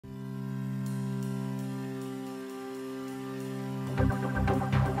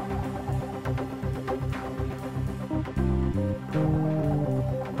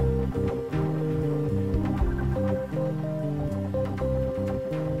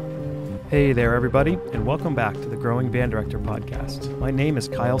Hey there, everybody, and welcome back to the Growing Band Director podcast. My name is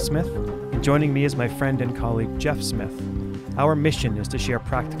Kyle Smith, and joining me is my friend and colleague, Jeff Smith. Our mission is to share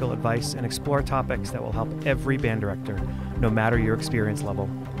practical advice and explore topics that will help every band director, no matter your experience level,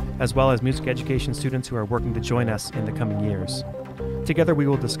 as well as music education students who are working to join us in the coming years. Together, we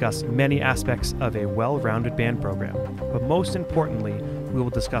will discuss many aspects of a well-rounded band program, but most importantly, we will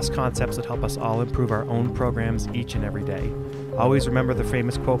discuss concepts that help us all improve our own programs each and every day. Always remember the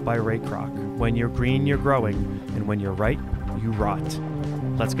famous quote by Ray Kroc, "When you're green, you're growing, and when you're right, you rot."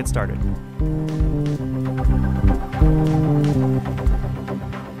 Let's get started.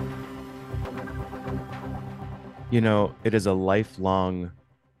 You know, it is a lifelong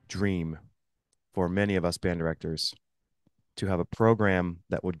dream for many of us band directors to have a program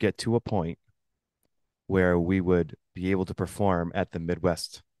that would get to a point where we would be able to perform at the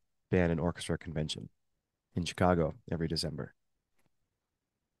Midwest Band and Orchestra Convention in Chicago every December.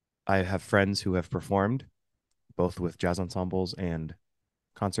 I have friends who have performed both with jazz ensembles and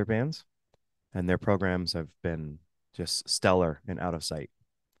concert bands, and their programs have been just stellar and out of sight.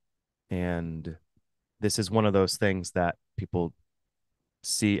 And this is one of those things that people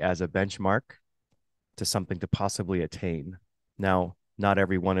see as a benchmark to something to possibly attain. Now, not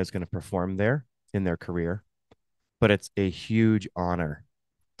everyone is going to perform there in their career, but it's a huge honor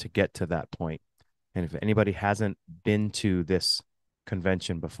to get to that point. And if anybody hasn't been to this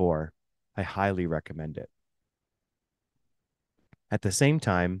convention before, I highly recommend it. At the same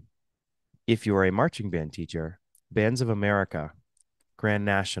time, if you're a marching band teacher, Bands of America, Grand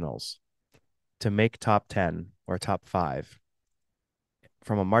Nationals, to make top 10 or top 5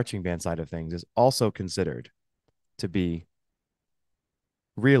 from a marching band side of things is also considered to be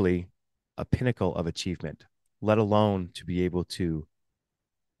really a pinnacle of achievement, let alone to be able to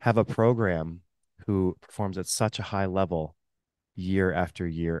have a program who performs at such a high level year after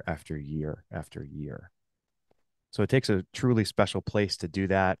year after year after year. So it takes a truly special place to do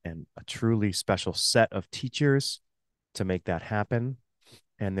that and a truly special set of teachers to make that happen.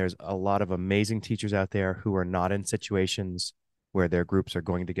 And there's a lot of amazing teachers out there who are not in situations where their groups are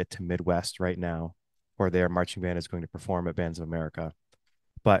going to get to Midwest right now, or their marching band is going to perform at Bands of America.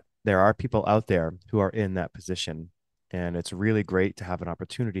 But there are people out there who are in that position, and it's really great to have an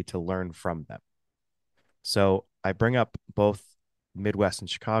opportunity to learn from them. So I bring up both Midwest and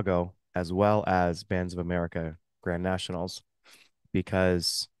Chicago as well as Bands of America Grand Nationals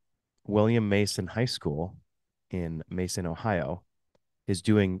because William Mason High School in Mason, Ohio, is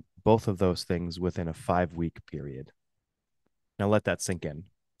doing both of those things within a 5-week period. Now let that sink in.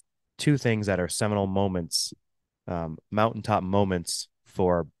 2 things that are seminal moments, mountaintop moments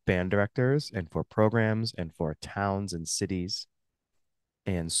for band directors and for programs and for towns and cities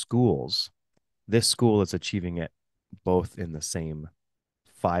and schools. This school is achieving it both in the same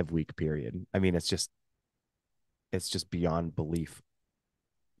 5-week period. I mean, it's just beyond belief.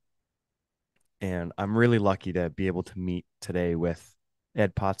 And I'm really lucky to be able to meet today with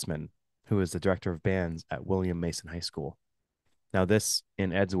Ed Protzman, who is the director of bands at William Mason High School. Now, this,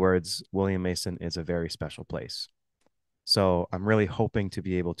 in Ed's words, William Mason is a very special place. So I'm really hoping to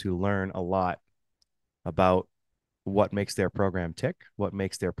be able to learn a lot about what makes their program tick, what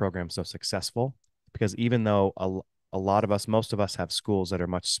makes their program so successful. Because even though a lot of us, most of us have schools that are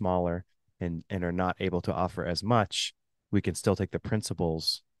much smaller and are not able to offer as much, we can still take the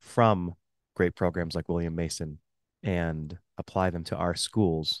principles from great programs like William Mason and apply them to our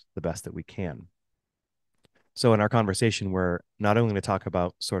schools the best that we can. So in our conversation, we're not only going to talk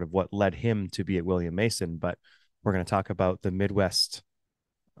about sort of what led him to be at William Mason, but we're going to talk about the Midwest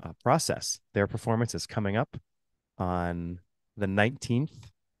process. Their performance is coming up on the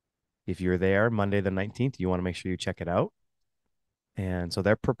 19th. If you're there, Monday the 19th, you want to make sure you check it out. And so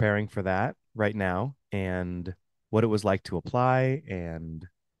they're preparing for that right now, and what it was like to apply and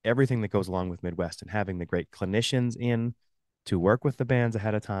everything that goes along with Midwest, and having the great clinicians in to work with the bands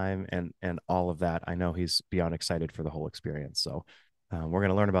ahead of time and all of that. I know he's beyond excited for the whole experience. So we're going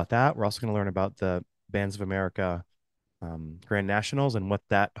to learn about that. We're also going to learn about the Bands of America Grand Nationals and what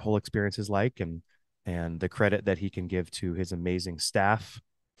that whole experience is like, and the credit that he can give to his amazing staff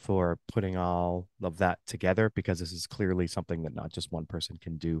for putting all of that together, because this is clearly something that not just one person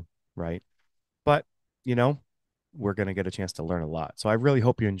can do, right? But, you know, we're going to get a chance to learn a lot. So I really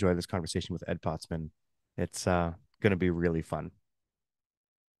hope you enjoy this conversation with Ed Protzman. It's going to be really fun.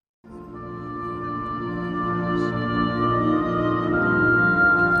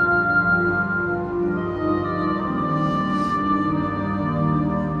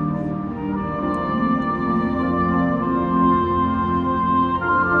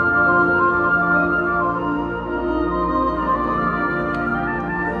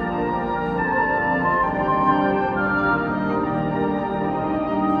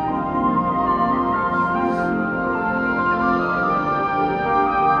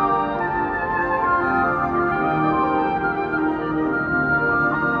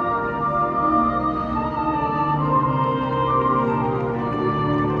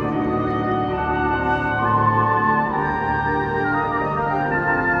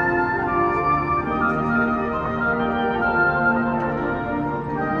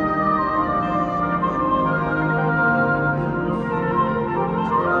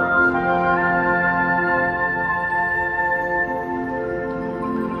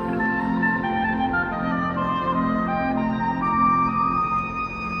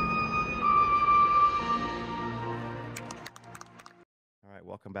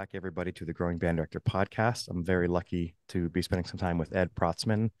 Welcome back, everybody, to the Growing Band Director podcast. I'm very lucky to be spending some time with Ed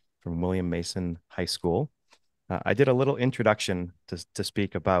Protzman from William Mason High School. I did a little introduction to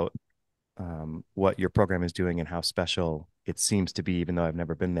speak about what your program is doing and how special it seems to be, even though I've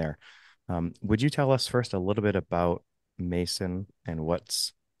never been there. Would you tell us first a little bit about Mason and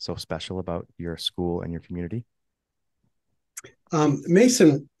what's so special about your school and your community?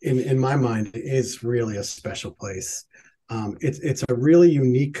 Mason, in my mind, is really a special place. It's a really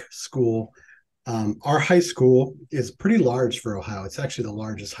unique school. Our high school is pretty large for Ohio. It's actually the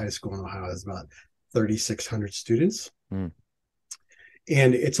largest high school in Ohio. It's about 3,600 students. Mm.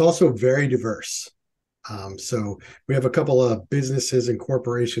 And it's also very diverse. So we have a couple of businesses and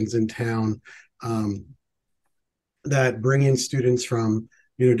corporations in town that bring in students from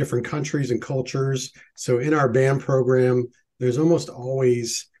different countries and cultures. So in our band program, there's almost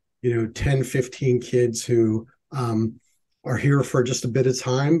always 10, 15 kids who are here for just a bit of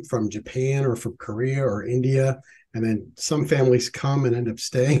time from Japan or from Korea or India. And then some families come and end up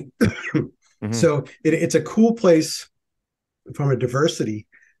staying. Mm-hmm. So it's a cool place from a diversity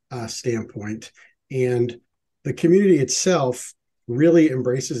standpoint. And the community itself really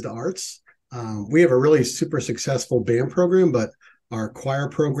embraces the arts. We have a really super successful band program, but our choir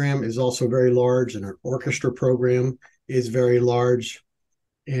program is also very large, and our orchestra program is very large.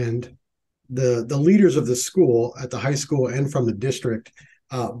 And the leaders of the school at the high school and from the district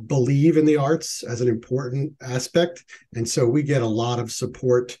believe in the arts as an important aspect. And so we get a lot of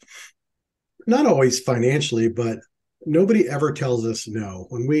support, not always financially, but nobody ever tells us no.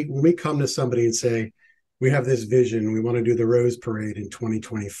 When we come to somebody and say, we have this vision, we want to do the Rose Parade in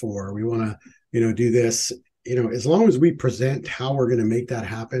 2024, we want to, do this, as long as we present how we're going to make that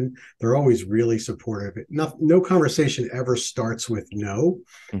happen, they're always really supportive. No conversation ever starts with no.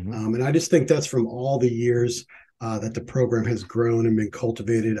 Mm-hmm. And I just think that's from all the years that the program has grown and been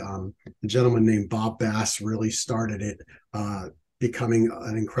cultivated. The gentleman named Bob Bass really started it, becoming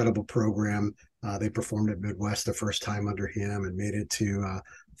an incredible program. They performed at Midwest the first time under him and made it to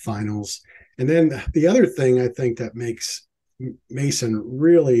finals. And then the other thing I think that makes Mason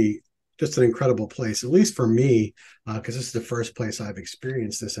really just an incredible place, at least for me, because this is the first place I've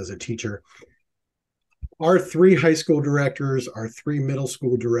experienced this as a teacher. Our 3 high school directors, our 3 middle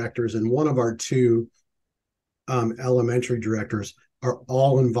school directors, and one of our 2 elementary directors are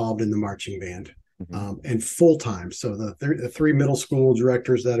all involved in the marching band, and full-time. So the 3 middle school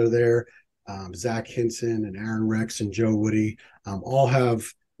directors that are there, Zach Hinson and Aaron Rex and Joe Woody, all have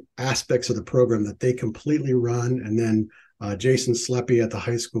aspects of the program that they completely run. And then Jason Sleppy at the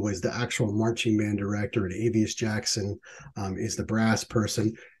high school is the actual marching band director, and Avius Jackson is the brass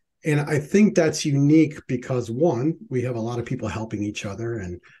person. And I think that's unique because, 1, we have a lot of people helping each other,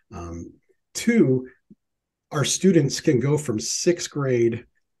 and 2, our students can go from 6th grade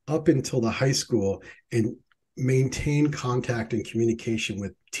up until the high school and maintain contact and communication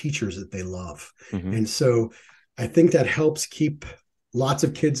with teachers that they love. Mm-hmm. And so I think that helps keep lots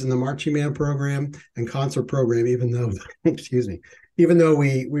of kids in the marching band program and concert program, even though, even though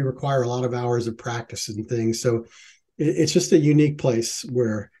we require a lot of hours of practice and things. So it's just a unique place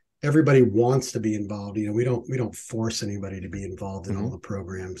where everybody wants to be involved. We don't force anybody to be involved in all the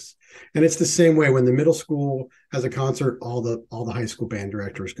programs. And it's the same way when the middle school has a concert, all the high school band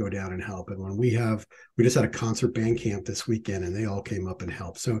directors go down and help. And when we just had a concert band camp this weekend, and they all came up and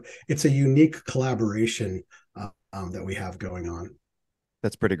helped. So it's a unique collaboration that we have going on.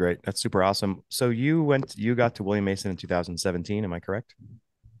 That's pretty great. That's super awesome. So you got to William Mason in 2017. Am I correct?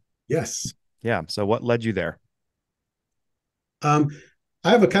 Yes. Yeah. So what led you there? I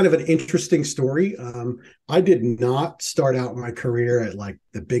have a kind of an interesting story. I did not start out my career at like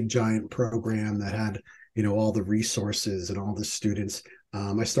the big giant program that had, all the resources and all the students.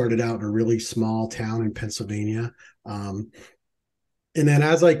 I started out in a really small town in Pennsylvania. And then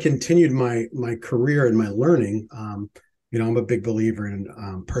as I continued my career and my learning, I'm a big believer in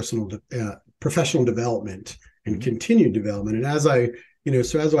professional development and continued development. And as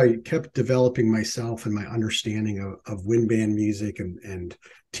I kept developing myself and my understanding of wind band music and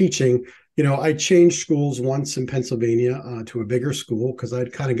teaching, I changed schools once in Pennsylvania to a bigger school because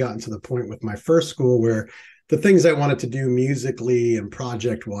I'd kind of gotten to the point with my first school where the things I wanted to do musically and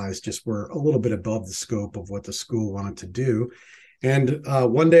project-wise just were a little bit above the scope of what the school wanted to do. And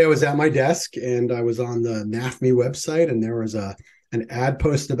one day I was at my desk and I was on the NAFME website, and there was an ad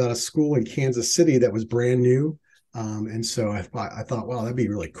posted about a school in Kansas City that was brand new. And so I thought, wow, that'd be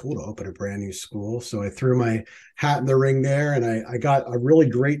really cool to open a brand new school. So I threw my hat in the ring there, and I got a really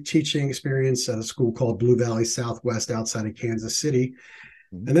great teaching experience at a school called Blue Valley Southwest outside of Kansas City.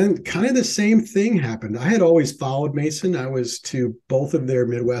 Mhm. And then kind of the same thing happened. I had always followed Mason. I was to both of their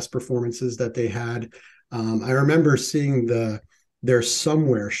Midwest performances that they had. I remember seeing their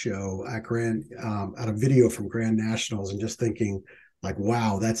Somewhere show at at a video from Grand Nationals and just thinking like,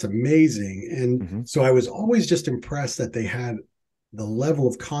 wow, that's amazing. And Mhm. so I was always just impressed that they had the level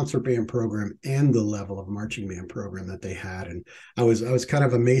of concert band program and the level of marching band program that they had. And I was kind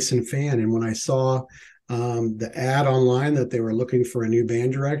of a Mason fan. And when I saw the ad online that they were looking for a new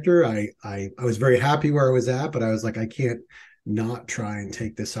band director, I was very happy where I was at, but I was like, I can't not try and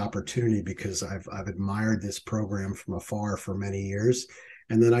take this opportunity because I've admired this program from afar for many years.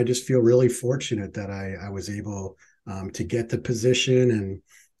 And then I just feel really fortunate that I was able to get the position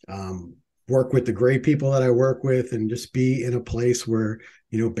and work with the great people that I work with and just be in a place where,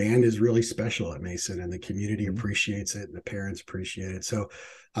 band is really special at Mason and the community Mhm. appreciates it and the parents appreciate it. So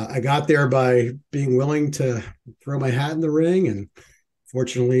I got there by being willing to throw my hat in the ring, and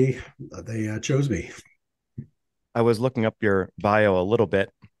fortunately, they chose me. I was looking up your bio a little bit.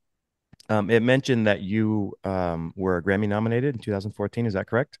 It mentioned that you were Grammy nominated in 2014. Is that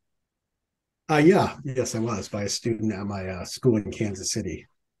correct? Yeah, yes, I was by a student at my school in Kansas City.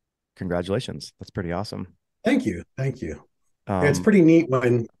 Congratulations. That's pretty awesome. Thank you, thank you. Yeah, it's Um, pretty neat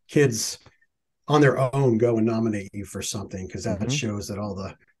when kids on their own go and nominate you for something because that mhm. shows that all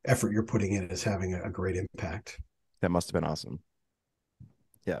the effort you're putting in is having a great impact. That must have been awesome.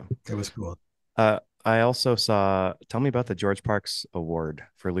 Yeah. It was cool. I also saw, tell me about the George Parks Award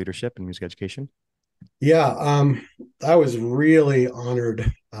for Leadership in Music Education. Yeah, I was really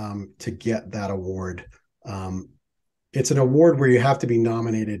honored to get that award. Um, it's an award where you have to be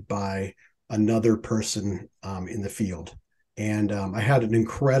nominated by another person in the field. And I had an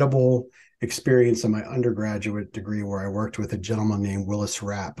incredible experience in my undergraduate degree where I worked with a gentleman named Willis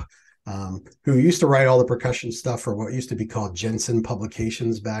Rapp, who used to write all the percussion stuff for what used to be called Jensen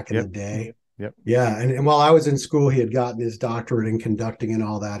Publications back in the Yep. day. Yep. Yeah, and while I was in school, he had gotten his doctorate in conducting and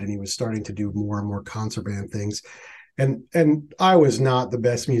all that, and he was starting to do more and more concert band things. And I was not the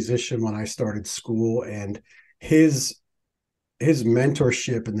best musician when I started school, and his his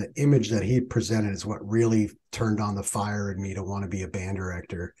mentorship and the image that he presented is what really turned on the fire in me to want to be a band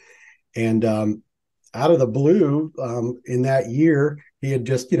director. And out of the blue, in that year, he had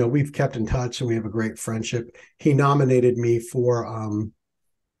just, we've kept in touch and we have a great friendship. He nominated me for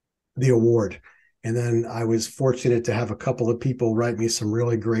the award. And then I was fortunate to have a couple of people write me some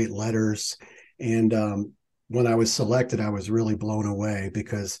really great letters. And when I was selected, I was really blown away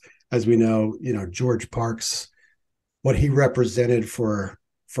because, as we know, George Parks, what he represented for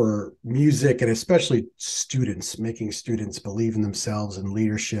music and especially students, making students believe in themselves and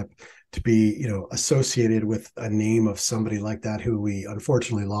leadership, to be associated with a name of somebody like that who we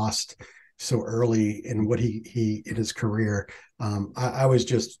unfortunately lost so early in what he in his career. I was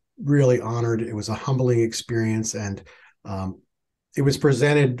just really honored. It was a humbling experience, and it was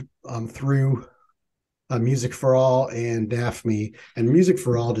presented through Music for All and NAFME. And Music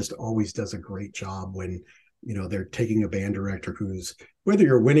for All just always does a great job when they're taking a band director who's, whether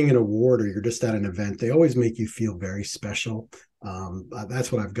you're winning an award or you're just at an event, they always make you feel very special.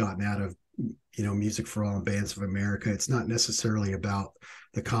 That's what I've gotten out of Music for All and Bands of America. It's not necessarily about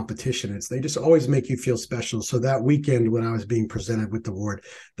the competition. They just always make you feel special. So that weekend when I was being presented with the award,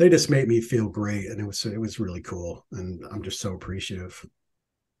 they just made me feel great, and it was really cool, and I'm just so appreciative.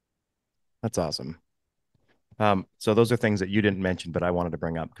 That's awesome. So those are things that you didn't mention, but I wanted to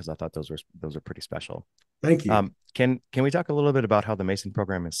bring up because I thought those are pretty special. Thank you. Can we talk a little bit about how the Mason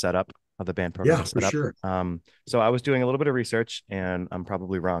program is set up, how the band program Yeah, is for set up? sure. So I was doing a little bit of research, and I'm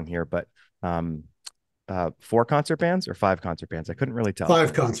probably wrong here, but um, four concert bands or five concert bands? I couldn't really tell.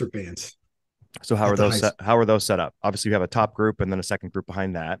 5 concert bands So how at are the those high set? school. How are those set up? Obviously, you have a top group and then a second group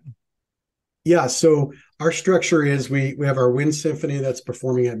behind that. Yeah, so our structure is we have our wind symphony that's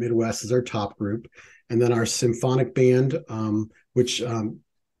performing at Midwest as our top group, and then our symphonic band, which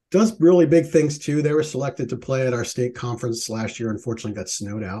does really big things too. They were selected to play at our state conference last year. Unfortunately, got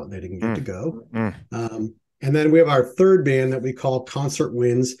snowed out and they didn't get to Mm, go. mm, And then we have our third band that we call Concert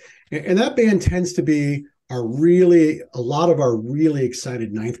Winds, and that band tends to be a lot of our really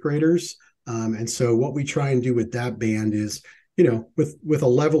excited ninth graders. And so what we try and do with that band is, with a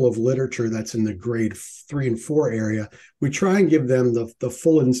level of literature that's in the grade 3 and 4 area, we try and give them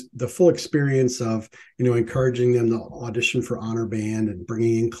the full experience of encouraging them to audition for honor band and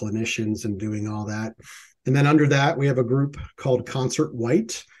bringing in clinicians and doing all that. And then under that, we have a group called Concert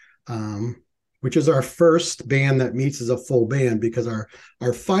White, um, which is our first band that meets as a full band, because our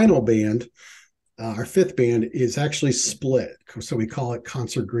final band, our fifth band, is actually split. So we call it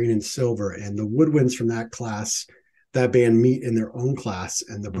Concert Green and Silver, and the woodwinds from that class that band meet in their own class,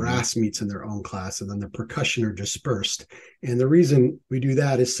 and the Mm-hmm. brass meets in their own class, and then the percussion are dispersed. And the reason we do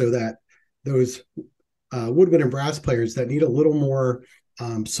that is so that those woodwind and brass players that need a little more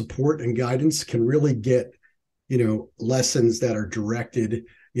support and guidance can really get, lessons that are directed,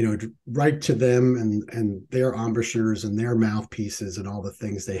 right to them and their embouchures and their mouthpieces and all the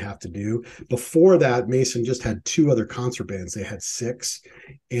things they have to do. Before that, Mason just had two other concert bands. They had six,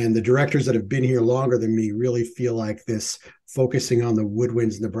 and the directors that have been here longer than me really feel like this focusing on the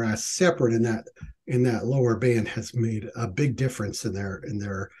woodwinds and the brass separate in that lower band has made a big difference in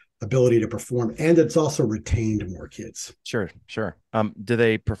their ability to perform, and it's also retained more kids. Sure, sure. Do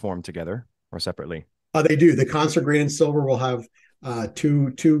they perform together or separately? They do. The concert green and silver will have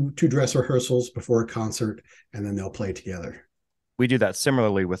two dress rehearsals before a concert, and then they'll play together. We do that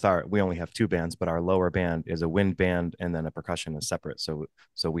similarly with our. We only have two bands, but our lower band is a wind band, and then a percussion is separate. So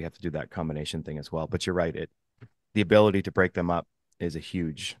we have to do that combination thing as well. But you're right. The ability to break them up is a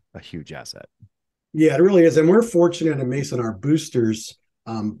huge asset. Yeah, it really is, and we're fortunate at Mason. Our boosters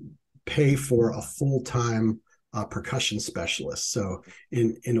pay for a full time percussion specialist. So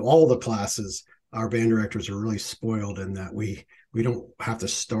in all the classes, our band directors are really spoiled in that we don't have to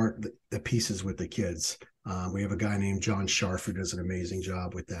start the pieces with the kids. We have a guy named John Scharf who does an amazing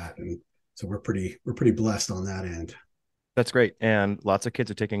job with that, and so we're pretty blessed on that end. That's great. And lots of kids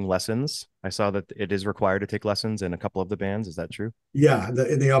are taking lessons. I saw that it is required to take lessons in a couple of the bands. Is that true? Yeah,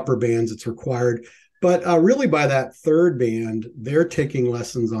 in the upper bands, it's required. But really, by that third band, they're taking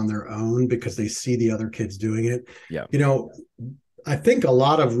lessons on their own because they see the other kids doing it. Yeah. You know, I think a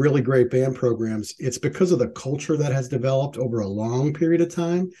lot of really great band programs, it's because of the culture that has developed over a long period of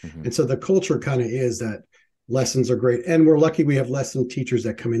time. Mm-hmm. And so the culture kind of is that lessons are great. And we're lucky we have lesson teachers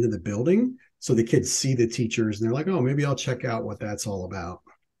that come into the building. So the kids see the teachers and they're like, oh, maybe I'll check out what that's all about.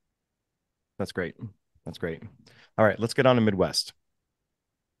 That's great. That's great. All right, let's get on to Midwest.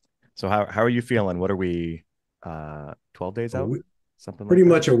 So how are you feeling? What are we 12 days out? Something like Pretty that?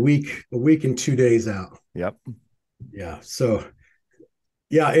 much a week and 2 days out. Yep. Yeah. So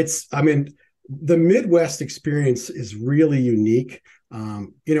yeah, I mean, the Midwest experience is really unique.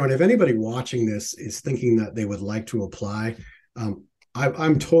 And if anybody watching this is thinking that they would like to apply,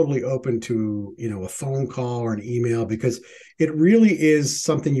 I'm totally open to, a phone call or an email because it really is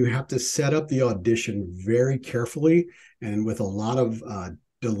something you have to set up the audition very carefully and with a lot of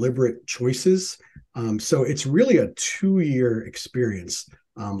deliberate choices. So it's really a 2-year experience.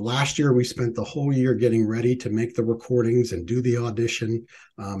 Last year, we spent the whole year getting ready to make the recordings and do the audition.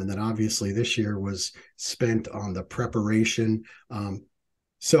 And then obviously this year was spent on the preparation.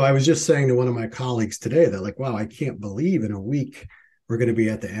 So I was just saying to one of my colleagues today that, like, wow, I can't believe in a week we're going to be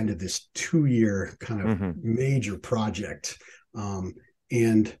at the end of this 2-year kind of Mm-hmm. major project.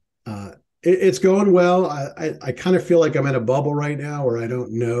 And it's going well. I kind of feel like I'm in a bubble right now where I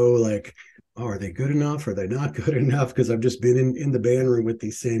don't know, like, oh, are they good enough? Are they not good enough? Because I've just been in the band room with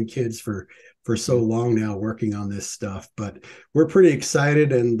these same kids for so long now working on this stuff. But we're pretty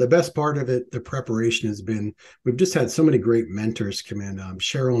excited. And the best part of it, the preparation has been, we've just had so many great mentors come in.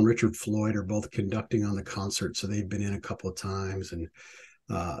 Cheryl and Richard Floyd are both conducting on the concert. So they've been in a couple of times. And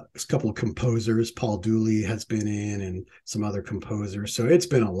a couple of composers, Paul Dooley has been in, and some other composers. So it's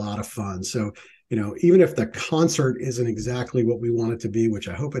been a lot of fun. So, even if the concert isn't exactly what we want it to be, which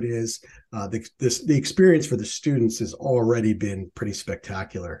I hope it is, the experience for the students has already been pretty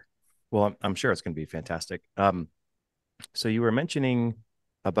spectacular. Well, I'm sure it's going to be fantastic. So you were mentioning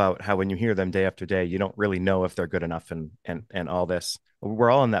about how when you hear them day after day, you don't really know if they're good enough and all this.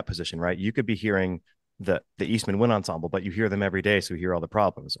 We're all in that position, right? You could be hearing the Eastman Wind Ensemble, but you hear them every day, so you hear all the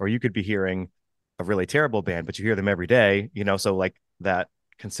problems. Or you could be hearing a really terrible band, but you hear them every day, so like that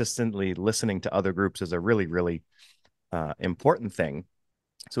consistently listening to other groups is a really, really important thing.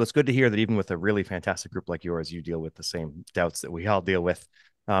 So it's good to hear that even with a really fantastic group like yours, you deal with the same doubts that we all deal with.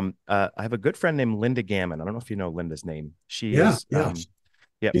 I have a good friend named Linda Gammon. I don't know if you know Linda's name. She Yeah, is, yeah.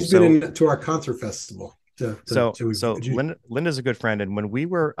 yeah. She's been So, in to our concert festival. Linda's a good friend. And when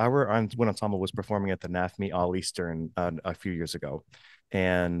our Wind Ensemble was performing at the NAFME All Eastern a few years ago.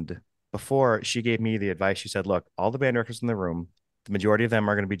 And before she gave me the advice, she said, look, all the band directors in the room, the majority of them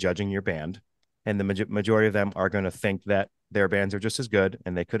are going to be judging your band. And the majority of them are going to think that their bands are just as good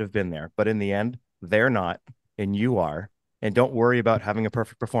and they could have been there. But in the end, they're not, and you are. And don't worry about having a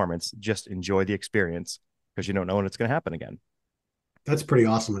perfect performance. Just enjoy the experience because you don't know when it's going to happen again. That's pretty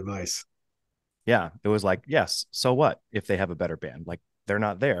awesome advice. Yeah, it was like, yes, so what if they have a better band? Like they're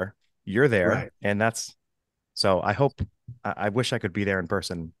not there, you're there, Right. and that's so. I wish I could be there in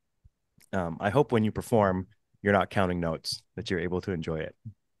person. I hope when you perform, you're not counting notes, that you're able to enjoy it.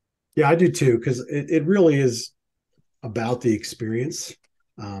 Yeah, I do too, because it really is. about the experience.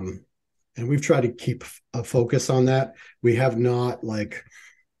 And we've tried to keep a focus on that. We have not like,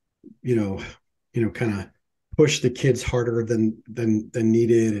 you know, kind of push the kids harder than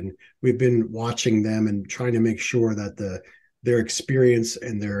needed. And we've been watching them and trying to make sure that their experience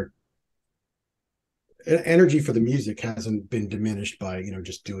and their energy for the music hasn't been diminished by,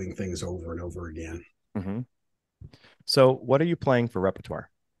 just doing things over and over again. Mm-hmm. So, what are you playing for repertoire?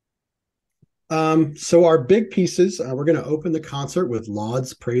 So our big pieces, we're going to open the concert with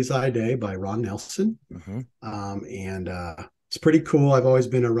Laud's Praise I Day by Ron Nelson. Mm-hmm. And it's pretty cool. I've always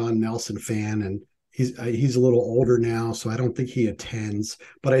been a Ron Nelson fan, and he's a little older now, so I don't think he attends.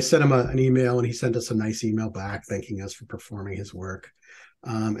 But I sent him an email, and he sent us a nice email back thanking us for performing his work.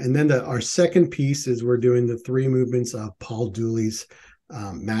 And then our second piece is we're doing the three movements of Paul Dooley's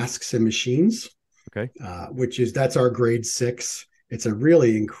Masks and Machines, Okay. That's our grade 6. It's a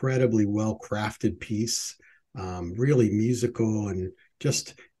really incredibly well crafted piece, really musical, and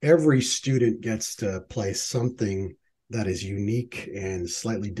just every student gets to play something that is unique and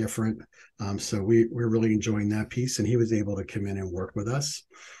slightly different. So we're really enjoying that piece, and he was able to come in and work with us.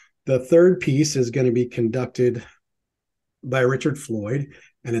 The third piece is going to be conducted by Richard Floyd,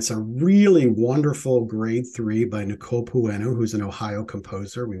 and it's a really wonderful grade 3 by Nicole Pueno, who's an Ohio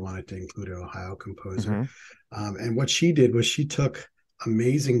composer. We wanted to include an Ohio composer. Mm-hmm. And what she did was she took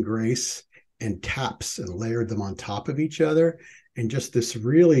Amazing Grace and taps and layered them on top of each other, and just this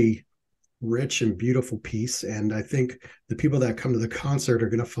really rich and beautiful piece. And I think the people that come to the concert are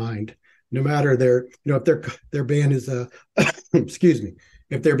going to find, no matter if their band is a excuse me,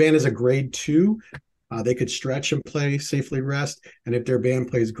 if their band is a grade 2, they could stretch and play Safely Rest. And if their band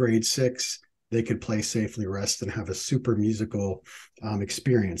plays grade 6, they could play Safely Rest and have a super musical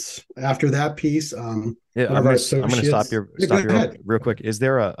experience. After that piece, Yeah, one of our I'm gonna stop associates, you yeah, go ahead. real quick. Is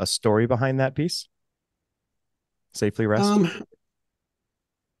there a story behind that piece? Safely Rest. Um,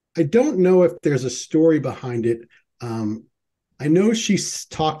 I don't know if there's a story behind it. Um, I know she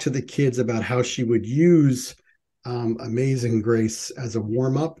talked to the kids about how she would use Amazing Grace as a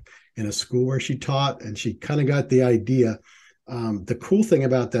warm up in a school where she taught, and she kind of got the idea. The cool thing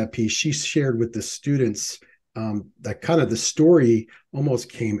about that piece, she shared with the students that kind of the story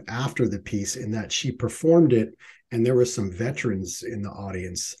almost came after the piece, in that she performed it, and there were some veterans in the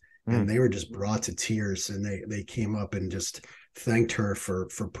audience, and Mm. they were just brought to tears, and they came up and just thanked her for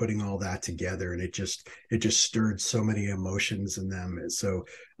putting all that together, and it just stirred so many emotions in them. And so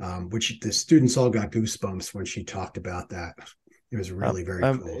which the students all got goosebumps when she talked about that. It was really very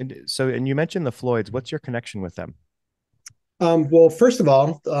cool. And you mentioned the Floyds. What's your connection with them? Well, first of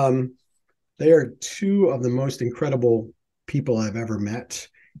all, they are two of the most incredible people I've ever met,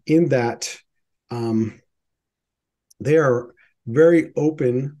 in that um, they are very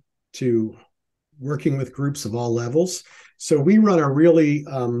open to working with groups of all levels. So we run a really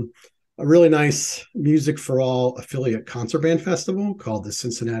nice Music for All affiliate concert band festival called the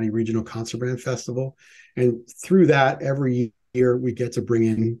Cincinnati Regional Concert Band Festival, and through that, every year we get to bring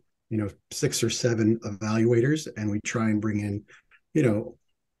in 6 or 7 evaluators, and we try and bring in you know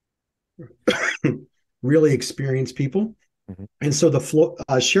really experienced people. Mhm. And so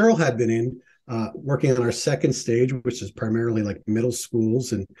Cheryl had been in working on our second stage, which is primarily like middle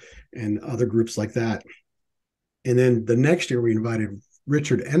schools and other groups like that. And then the next year we invited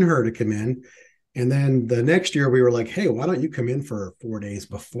Richard and her to come in. And then the next year we were like, hey, why don't you come in for 4 days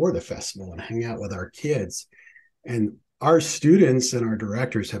before the festival and hang out with our kids? And our students and our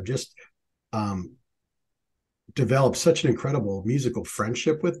directors have just developed such an incredible musical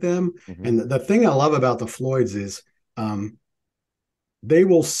friendship with them. Mhm. And the thing I love about the Floyds is they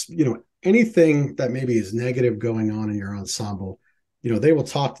will, anything that maybe is negative going on in your ensemble, they will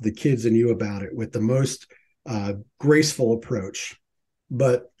talk to the kids and you about it with the most graceful approach.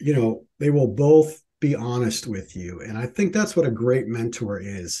 But, they will both be honest with you. And I think that's what a great mentor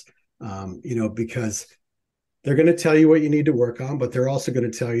is, because they're going to tell you what you need to work on, but they're also going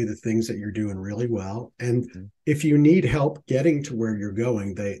to tell you the things that you're doing really well. And Mhm. if you need help getting to where you're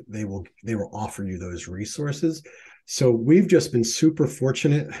going, they will offer you those resources. So we've just been super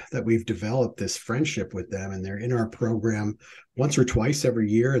fortunate that we've developed this friendship with them, and they're in our program once or twice every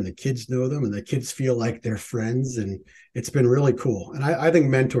year, and the kids know them, and the kids feel like they're friends, and it's been really cool. And I think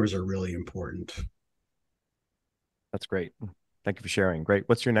mentors are really important. That's great. Thank you for sharing. Great.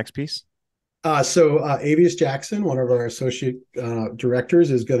 What's your next piece? Avius Jackson, one of our associate directors,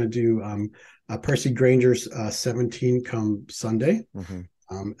 is going to do Percy Granger's 17 come Sunday Mhm.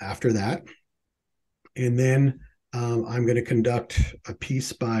 after that. And then I'm going to conduct a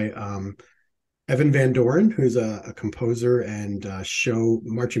piece by Evan Van Doren, who's a composer and show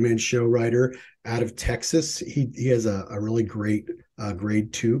marching band show writer out of Texas. He has a really great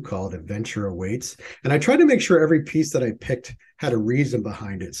grade 2 called Adventure Awaits. And I tried to make sure every piece that I picked had a reason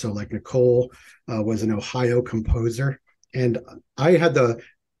behind it. So like Nicole was an Ohio composer, and I had the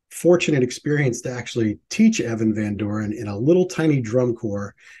fortunate experience to actually teach Evan Van Doren in a little tiny drum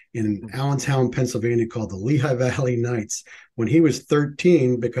corps in Allentown, Pennsylvania, called the Lehigh Valley Knights when he was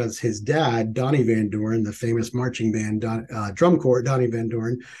 13, because his dad, Donnie Van Doren, the famous marching band drum corps, Donnie Van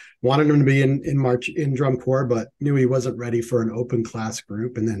Doren, wanted him to be in drum corps, but knew he wasn't ready for an open class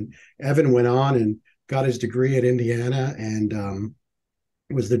group. And then Evan went on and got his degree at Indiana, and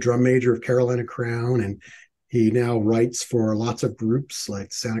was the drum major of Carolina Crown, and he now writes for lots of groups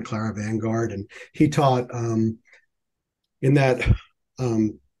like Santa Clara Vanguard, and he taught in that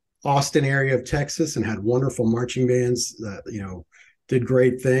Austin area of Texas and had wonderful marching bands that did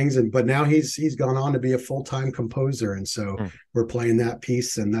great things. And but now he's gone on to be a full-time composer, and so we're playing that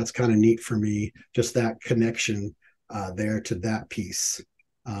piece, and that's kind of neat for me, just that connection there to that piece.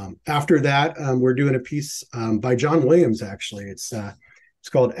 After that, we're doing a piece by John Williams. Actually, it's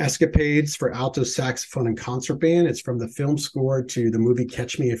called Escapades for Alto Saxophone and Concert Band. It's from the film score to the movie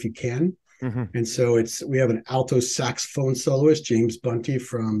Catch Me If You Can. Mm-hmm. And so we have an alto saxophone soloist, James Bunty,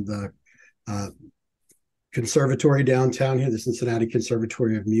 from the conservatory downtown here, the Cincinnati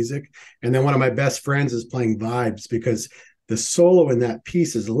Conservatory of Music. And then one of my best friends is playing vibes, because the solo in that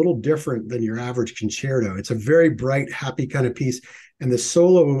piece is a little different than your average concerto. It's a very bright, happy kind of piece. And the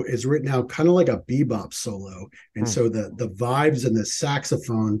solo is written out kind of like a bebop solo. And so the vibes and the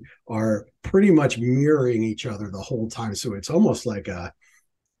saxophone are pretty much mirroring each other the whole time. So it's almost like a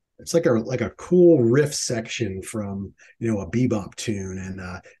cool riff section from a bebop tune, and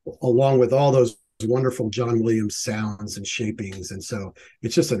along with all those wonderful John Williams sounds and shapings. And so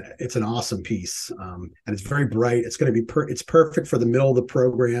it's an awesome piece, and it's very bright. It's going to be it's perfect for the middle of the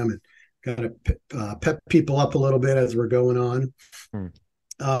program, and kind of pep people up a little bit as we're going on.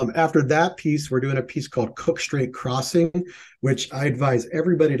 After that piece, we're doing a piece called Cook Straight Crossing, which I advise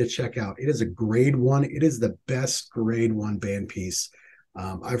everybody to check out. It is a grade 1. It is the best grade 1 band piece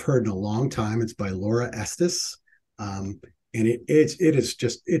I've heard in a long time. It's by Laura Estes. And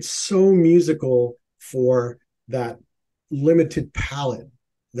it's so musical for that limited palette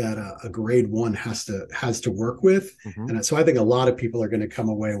that a grade 1 has to work with. And so I think a lot of people are going to come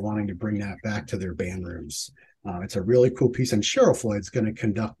away wanting to bring that back to their band rooms. It's a really cool piece, and Cheryl Floyd's going to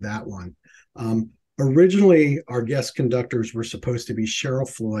conduct that one. Originally, our guest conductors were supposed to be Cheryl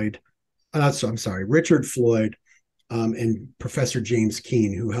Floyd, Richard Floyd, and Professor James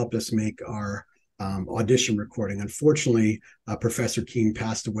Keene, who helped us make our audition recording. Unfortunately, Professor Keene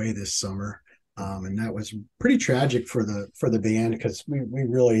passed away this summer, and that was pretty tragic for the band, because we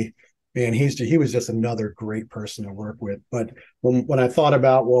really, man, he was just another great person to work with. But when I thought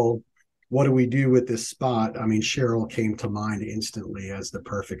about, well, what do we do with this spot? I mean, Cheryl came to mind instantly as the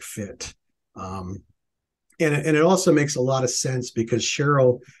perfect fit. And it also makes a lot of sense, because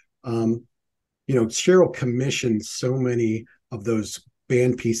Cheryl commissioned so many of those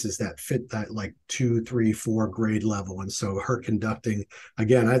band pieces that fit that like 2, 3, 4 grade level. And so her conducting,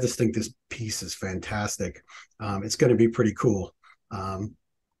 again, I just think this piece is fantastic. It's going to be pretty cool.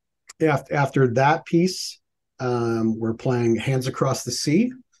 After that piece, we're playing Hands Across the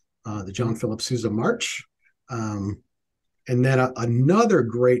Sea, the John Philip Sousa March. And then another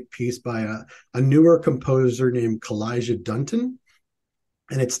great piece by a newer composer named Kalijah Dunton,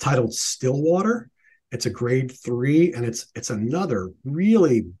 and it's titled Stillwater. It's a grade 3, and it's another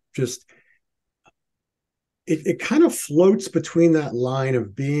really just, it kind of floats between that line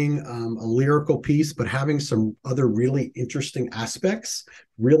of being a lyrical piece, but having some other really interesting aspects,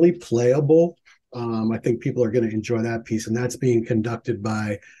 really playable. I think people are going to enjoy that piece, and that's being conducted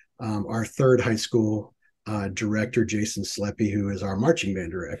by our third high school director, Jason Sleppy, who is our marching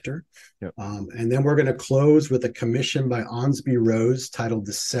band director. Yep. And then we're going to close with a commission by Onsby Rose titled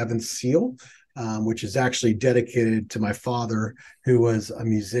The Seventh Seal, which is actually dedicated to my father, who was a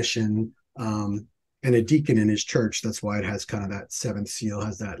musician and a deacon in his church. That's why it has kind of that seventh seal,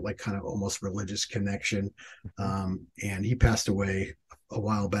 has that like kind of almost religious connection. And he passed away a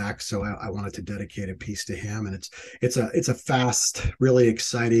while back, so I wanted to dedicate a piece to him. And it's a fast, really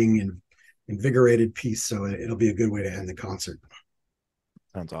exciting and invigorated piece, so it'll be a good way to end the concert.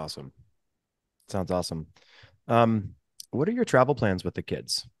 Sounds awesome. What are your travel plans with the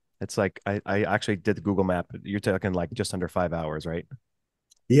kids? It's like I actually did the Google map. You're talking like just under 5 hours, right?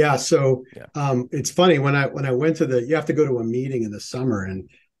 Yeah. So Yeah. it's funny, when I went to you have to go to a meeting in the summer, and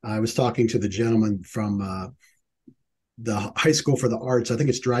I was talking to the gentleman from the high school for the arts. I think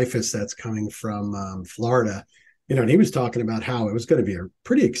it's Dreyfus that's coming from Florida. And he was talking about how it was going to be a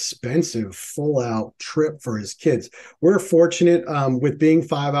pretty expensive, full out trip for his kids. We're fortunate with being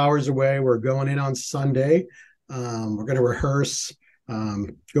 5 hours away. We're going in on Sunday. We're going to rehearse,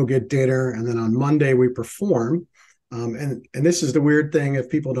 go get dinner, and then on Monday we perform. And this is the weird thing, if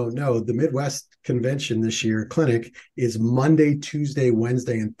people don't know, the Midwest convention this year clinic is Monday, Tuesday,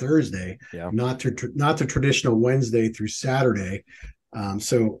 Wednesday, and Thursday, Yeah. not the traditional Wednesday through Saturday.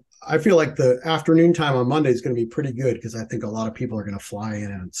 So I feel like the afternoon time on Monday is going to be pretty good because I think a lot of people are going to fly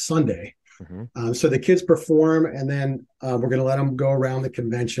in on Sunday. Mm-hmm. So the kids perform, and then we're going to let them go around the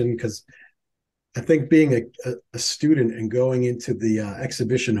convention because I think being a student and going into the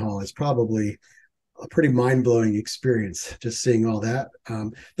exhibition hall is probably a pretty mind-blowing experience, just seeing all that.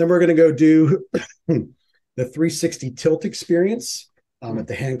 Then we're going to go do the 360 tilt experience at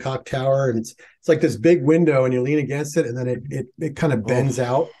the Hancock Tower, and it's like this big window, and you lean against it, and then it kind of Oh, bends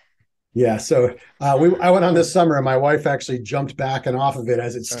out. Yeah, so I went on this summer, and my wife actually jumped back and off of it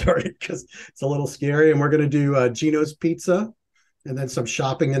as it started because it's a little scary. And we're going to do Gino's Pizza, and then some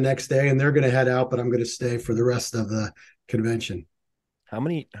shopping the next day, and they're going to head out, but I'm going to stay for the rest of the convention. how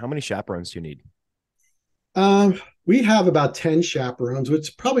many chaperones do you need? We have about 10 chaperones, which is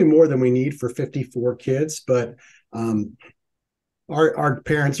probably more than we need for 54 kids, but um, our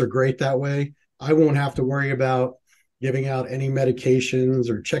parents are great that way. I won't have to worry about giving out any medications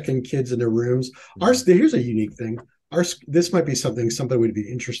or checking kids in their rooms. Mhm. Here's a unique thing. This might be something somebody would be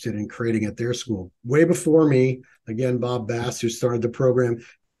interested in creating at their school. Way before me, again, Bob Bass, who started the program,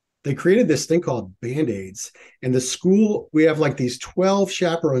 they created this thing called band-aids, and the school, we have like these 12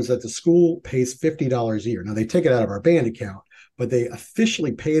 chaperones that the school pays $50 a year. Now they take it out of our band account, but they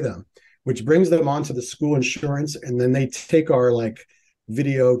officially pay them, which brings them onto the school insurance, and then they take our like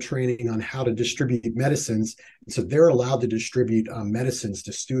video training on how to distribute medicines, so they're allowed to distribute medicines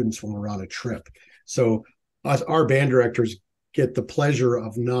to students when we're on a trip. So our band directors get the pleasure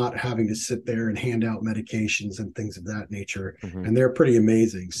of not having to sit there and hand out medications and things of that nature. Mhm. And they're pretty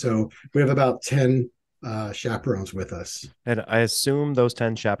amazing. So we have about 10 chaperones with us. And I assume those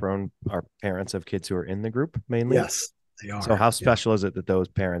 10 chaperone are parents of kids who are in the group mainly. Yes, they So are. how Yeah. special is it that those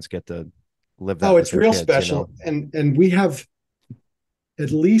parents get to live Oh, that with it's their real kids, special. And we have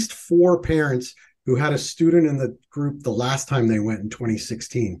at least four parents who had a student in the group the last time they went in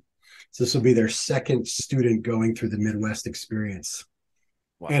 2016. So this will be their second student going through the Midwest experience.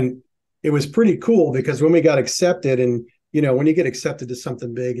 Wow. And it was pretty cool because when we got accepted, and when you get accepted to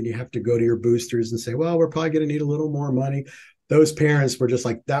something big and you have to go to your boosters and say, well, we're probably going to need a little more money, those parents were just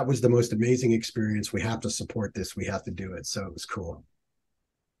like, that was the most amazing experience. We have to support this. We have to do it. So it was cool.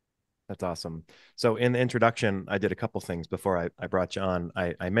 That's awesome. So in the introduction, I did a couple things before I brought you on.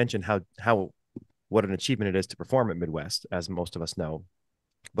 I mentioned how what an achievement it is to perform at Midwest, as most of us know,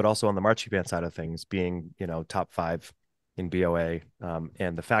 but also on the marching band side of things, being top five in BOA,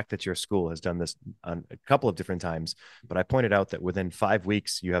 and the fact that your school has done this on a couple of different times. But I pointed out that within 5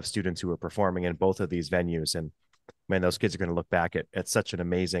 weeks, you have students who are performing in both of these venues, and man, those kids are going to look back at such an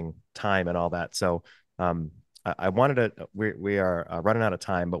amazing time and all that. So I wanted to, we are running out of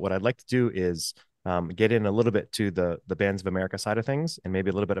time, but what I'd like to do is get in a little bit to the Bands of America side of things, and maybe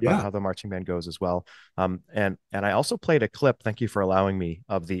a little bit about Yeah. how the marching band goes as well. And I also played a clip. Thank you for allowing me.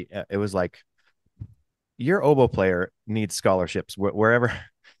 Of the it was like, your oboe player needs scholarships wherever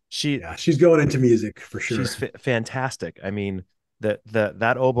she Yeah. She's going into music for sure. she's fantastic. I mean,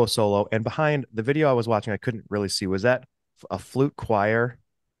 that oboe solo, and behind the video I was watching, I couldn't really see, was that a flute choir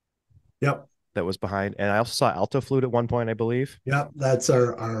Yep. that was behind? And I also saw alto flute at one point, I believe. Yep. That's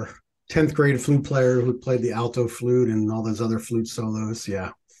our 10th grade flute player who played the alto flute and all those other flute solos.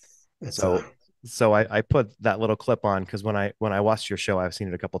 Yeah. It's So I put that little clip on because when I watched your show, I've seen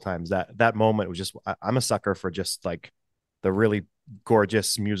it a couple times. That moment was just, I'm a sucker for just like the really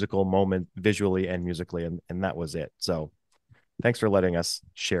gorgeous musical moment visually and musically, and that was it. So thanks for letting us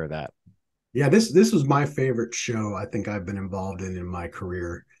share that. Yeah, this was my favorite show I think I've been involved in my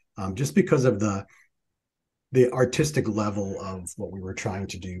career, just because of the artistic level of what we were trying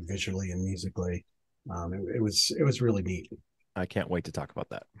to do visually and musically. It was really neat. I can't wait to talk about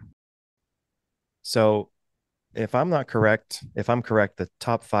that. So if I'm correct, the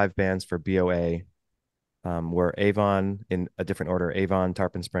top five bands for BOA were Avon, in a different order: Avon,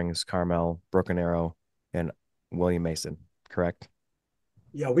 Tarpon Springs, Carmel, Broken Arrow, and William Mason. Correct?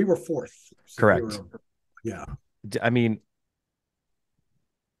 Yeah, we were fourth, so we Correct. were. Yeah, I mean,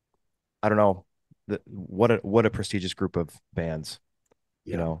 I don't know. What a prestigious group of bands,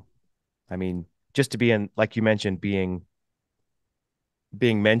 you yeah, know. I mean, just to be in, like you mentioned, being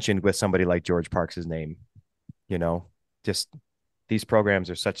mentioned with somebody like George Parks' name, you know. Just these programs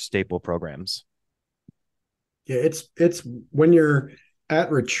are such staple programs. Yeah, it's when you're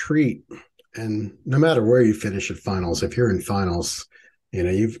at retreat, and no matter where you finish at finals, if you're in finals,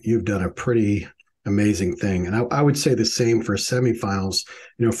 you've done a pretty amazing thing. And I would say the same for semifinals.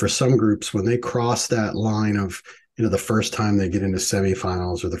 For some groups, when they cross that line of the first time they get into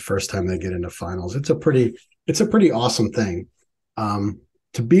semifinals or the first time they get into finals, it's a pretty awesome thing.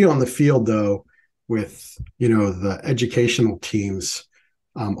 To be on the field though with the educational teams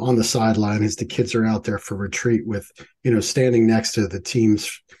on the sideline as the kids are out there for retreat with standing next to the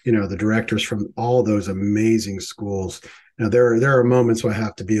teams, the directors from all those amazing schools. There are moments where I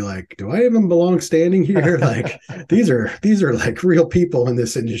have to be like, do I even belong standing here? Like these are like real people in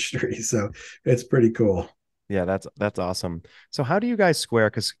this industry. So it's pretty cool. Yeah, that's awesome. So how do you guys square?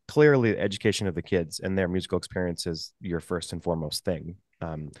 Because clearly the education of the kids and their musical experience is your first and foremost thing.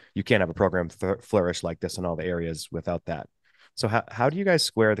 You can't have a program flourish like this in all the areas without that. So how do you guys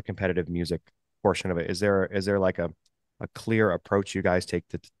square the competitive music portion of it? Is there like a clear approach you guys take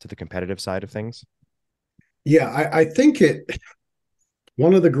to the competitive side of things? Yeah, I think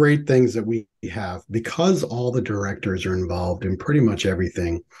one of the great things that we have, because all the directors are involved in pretty much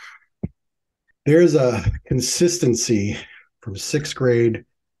everything, there's a consistency from sixth grade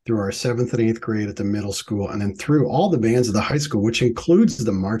through our seventh and eighth grade at the middle school, and then through all the bands of the high school, which includes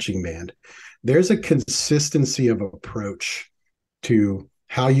the marching band. There's a consistency of approach to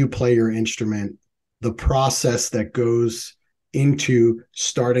how you play your instrument, the process that goes into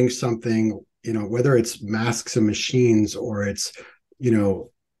starting something, whether it's Masks and Machines or it's, you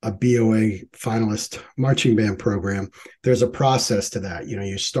know, a BOA finalist marching band program. There's a process to that.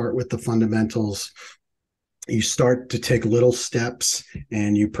 You start with the fundamentals, you start to take little steps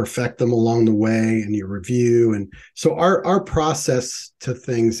and you perfect them along the way and you review. And so our process to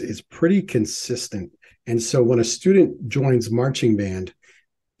things is pretty consistent. And so when a student joins marching band,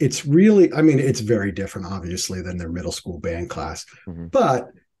 it's really, I mean, it's very different, obviously, than their middle school band class. Mm-hmm. But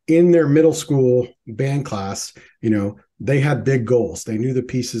in their middle school band class, they had big goals. They knew the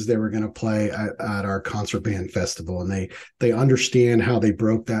pieces they were going to play at our concert band festival, and they understand how they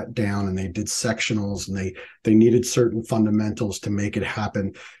broke that down, and they did sectionals, and they needed certain fundamentals to make it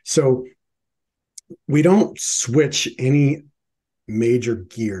happen. So we don't switch any major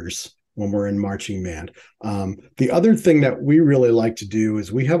gears when we're in marching band. The other thing that we really like to do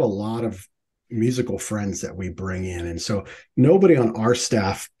is we have a lot of musical friends that we bring in. And so nobody on our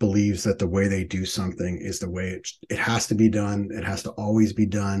staff believes that the way they do something is the way it has to be done. It has to always be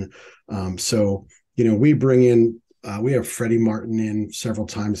done. So, we bring in, we have Freddie Martin in several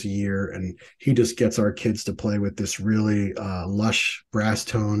times a year, and he just gets our kids to play with this really lush brass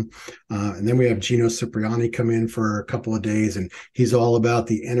tone. And then we have Gino Cipriani come in for a couple of days, and he's all about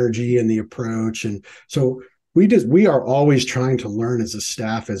the energy and the approach. And so we are always trying to learn as a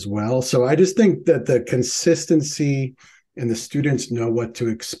staff as well. So I just think that the consistency and the students know what to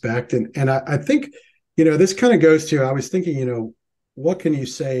expect. And I think, this kind of goes to, I was thinking, what can you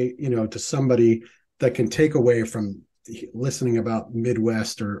say, to somebody that can take away from listening about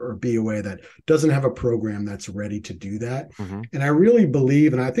Midwest or BOA that doesn't have a program that's ready to do that. Mm-hmm. And I really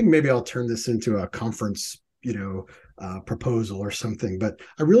believe, and I think maybe I'll turn this into a conference, proposal or something, but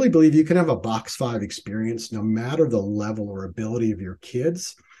I really believe you can have a box five experience no matter the level or ability of your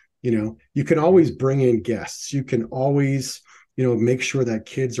kids. You can always bring in guests. You can always, make sure that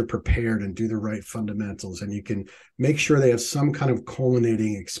kids are prepared and do the right fundamentals, and you can make sure they have some kind of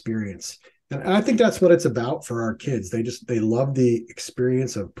culminating experience. And I think that's what it's about for our kids. They love the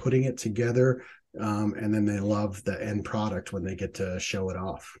experience of putting it together, and then they love the end product when they get to show it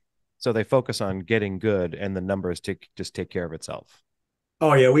off. So they focus on getting good, and the numbers just take care of itself.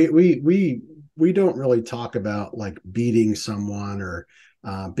 Oh yeah, we don't really talk about like beating someone or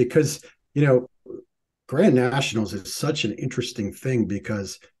because Grand Nationals is such an interesting thing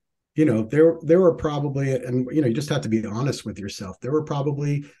because there were probably, and you just have to be honest with yourself. There were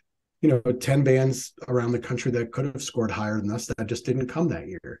probably 10 bands around the country that could have scored higher than us that just didn't come that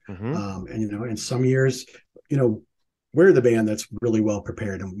year. Mm-hmm. And in some years, we're the band that's really well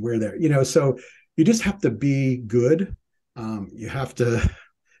prepared and we're there, so you just have to be good. You have to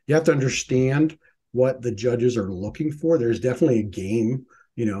understand what the judges are looking for. There's definitely a game,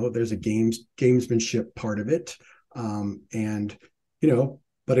 there's a gamesmanship part of it. And,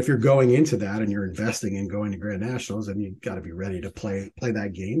 but if you're going into that and you're investing in going to Grand Nationals, then you've got to be ready to play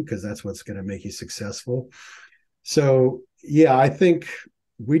that game because that's what's going to make you successful. So yeah, I think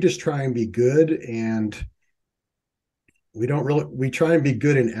we just try and be good, and we try and be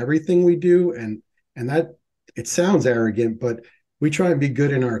good in everything we do. And that, it sounds arrogant, but We try and be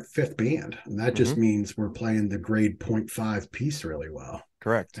good in our fifth band, and that just Hmm. means we're playing the grade point 0.5 piece really well.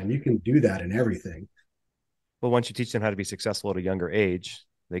 Correct. And you can do that in everything. Well, once you teach them how to be successful at a younger age,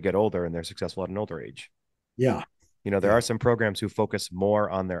 they get older and they're successful at an older age. Yeah. You know, there are Yeah. some programs who focus more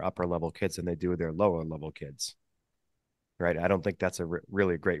on their upper level kids than they do their lower level kids, right? I don't think that's a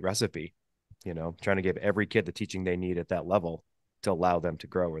really great recipe, you know, trying to give every kid the teaching they need at that level to allow them to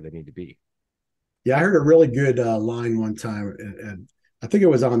grow where they need to be. Yeah. I heard a really good line one time, and I think it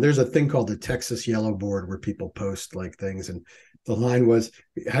was on, there's a thing called the Texas Yellow Board where people post like things. And the line was,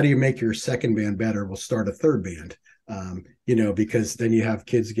 how do you make your second band better? We'll start a third band. Because then you have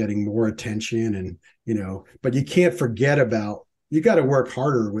kids getting more attention and, but you can't forget about, you got to work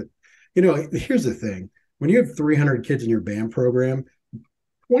harder with, here's the thing. When you have 300 kids in your band program,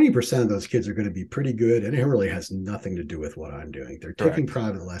 20% of those kids are going to be pretty good, and it really has nothing to do with what I'm doing. They're taking Correct.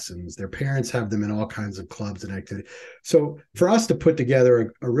 private lessons. Their parents have them in all kinds of clubs and activities. So for us to put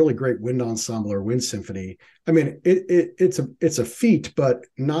together a really great wind ensemble or wind symphony, I mean, it's a feat, but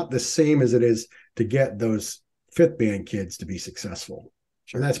not the same as it is to get those fifth band kids to be successful, and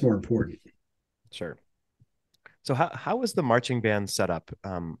Sure. that's more important. Sure. So how is the marching band set up?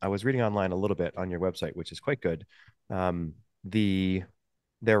 I was reading online a little bit on your website, which is quite good. Um, the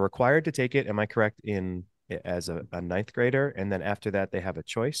they're required to take it. Am I correct in as a ninth grader, and then after that they have a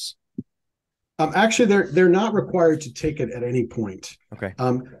choice? Actually, they're not required to take it at any point. Okay.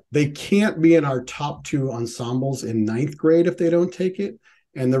 They can't be in our top two ensembles in ninth grade if they don't take it.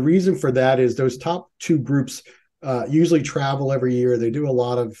 And the reason for that is those top two groups usually travel every year. They do a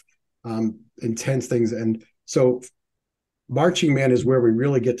lot of intense things. And so marching band is where we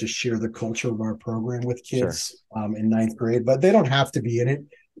really get to share the culture of our program with Sure. kids in ninth grade, but they don't have to be in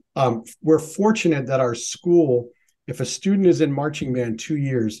it. We're fortunate that our school, if a student is in marching band 2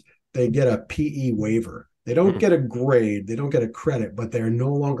 years, they get a PE waiver. They don't Hmm. get a grade, they don't get a credit, but they're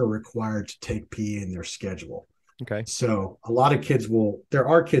no longer required to take PE in their schedule. Okay. So a lot of kids there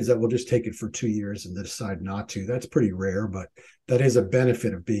are kids that will just take it for 2 years and they decide not to. That's pretty rare, but that is a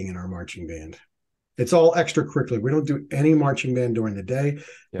benefit of being in our marching band. It's all extracurricular. We don't do any marching band during the day.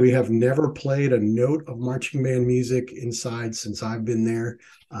 Yep. We have never played a note of marching band music inside since I've been there.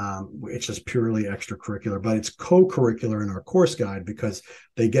 It's just purely extracurricular, but it's co-curricular in our course guide because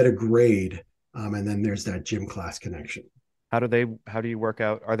they get a grade, and then there's that gym class connection. How do you work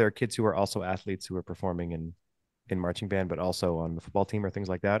out? Are there kids who are also athletes who are performing in marching band, but also on the football team or things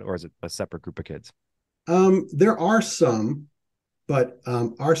like that? Or is it a separate group of kids? There are some, but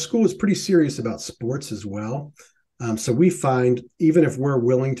our school is pretty serious about sports as well. So we find even if we're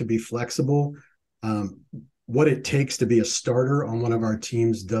willing to be flexible, um, what it takes to be a starter on one of our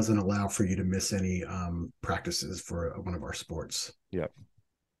teams doesn't allow for you to miss any practices for one of our sports. Yep.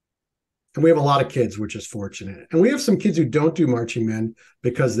 And we have a lot of kids, which is fortunate. And we have some kids who don't do marching band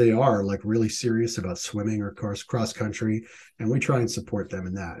because they are like really serious about swimming or cross country. And we try and support them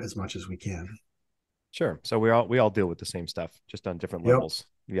in that as much as we can. Sure. So we all deal with the same stuff, just on different Yep. levels.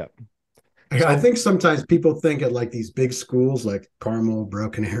 Yep. I So think sometimes people think at like these big schools like Carmel,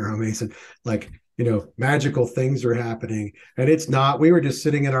 Broken Arrow, Mason, like, magical things are happening. And it's not. We were just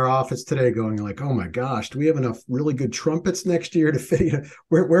sitting in our office today going like, oh my gosh, do we have enough really good trumpets next year to fit?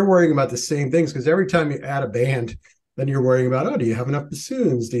 We're worrying about the same things because every time you add a band, then you're worrying about, oh, do you have enough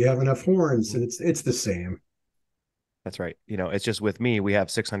bassoons? Do you have enough horns? And it's the same. that's right. You know, it's just with me, we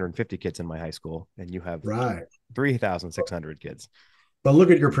have 650 kids in my high school, and you have Right. 3,600 kids. But look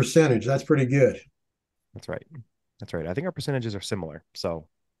at your percentage. That's pretty good. That's right. That's right. I think our percentages are similar. So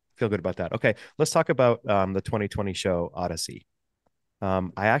feel good about that. Okay. Let's talk about the 2020 show Odyssey. I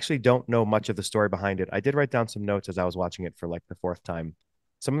actually don't know much of the story behind it. I did write down some notes as I was watching it for like the fourth time.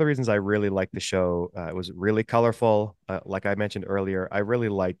 Some of the reasons I really like the show, it was really colorful. Like I mentioned earlier, I really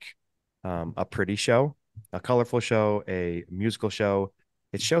like a pretty show, a colorful show, a musical show.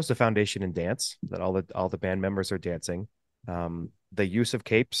 It shows the foundation in dance that all the band members are dancing. The use of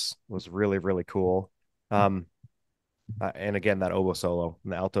capes was really really cool. Um, and again, that oboe solo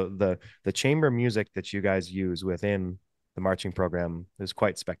and the alto, the chamber music that you guys use within the marching program is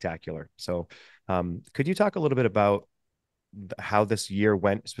quite spectacular. So, could you talk a little bit about how this year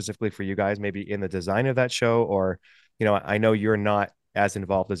went specifically for you guys, maybe in the design of that show, or I know you're not as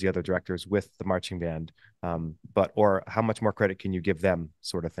involved as the other directors with the marching band, but or how much more credit can you give them,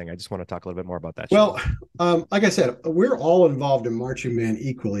 sort of thing. I just want to talk a little bit more about that show. Well, like I said, we're all involved in marching band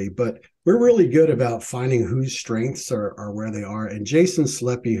equally, but we're really good about finding whose strengths are where they are. And Jason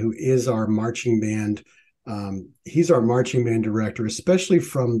Sleppy, who is our marching band, he's our marching band director, especially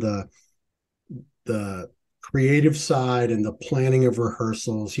from the creative side and the planning of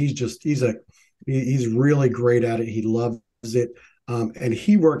rehearsals. He's really great at it. He loves it. And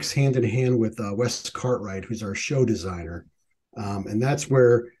he works hand in hand with Wes Cartwright, who's our show designer, and that's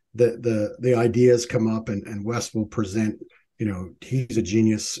where the ideas come up, and Wes will present. He's a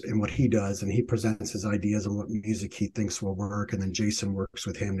genius in what he does, and he presents his ideas on what music he thinks will work, and then Jason works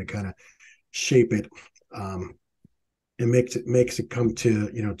with him to kind of shape it, and makes it come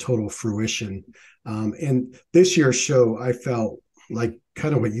to total fruition. And this year's show, I felt like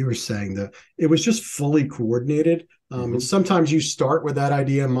kind of what you were saying, that it was just fully coordinated. And Mm-hmm. sometimes you start with that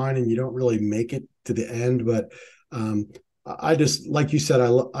idea in mind and you don't really make it to the end. But I just, like you said,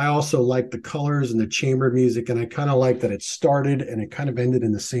 I also like the colors and the chamber music, and I kind of like that it started and it kind of ended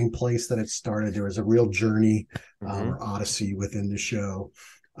in the same place that it started. There was a real journey, Mm-hmm. or odyssey within the show.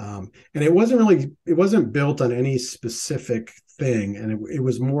 And it wasn't built on any specific thing, and it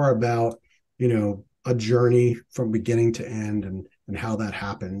was more about a journey from beginning to end, and how that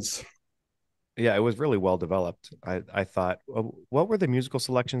happens. Yeah, it was really well developed. I thought, what were the musical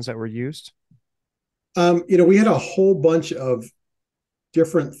selections that were used? We had a whole bunch of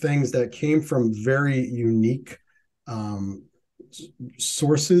different things that came from very unique um,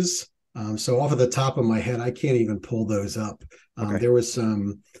 sources. So off of the top of my head, I can't even pull those up. Okay. There was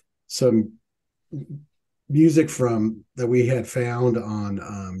some music from that we had found on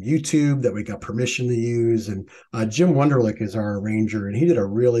YouTube that we got permission to use, and Jim Wunderlich is our arranger, and he did a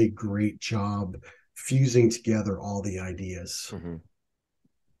really great job fusing together all the ideas. Mm-hmm.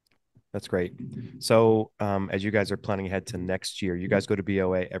 That's great. So, as you guys are planning ahead to next year, you guys go to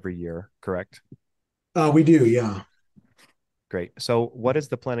BOA every year, correct? We do, yeah. Great. So, what does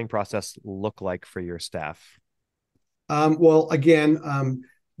the planning process look like for your staff? Well, again,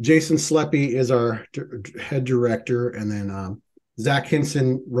 Jason Sleppy is our head director, and then Zach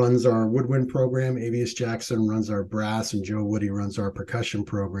Hinson runs our woodwind program. Avius Jackson runs our brass, and Joe Woody runs our percussion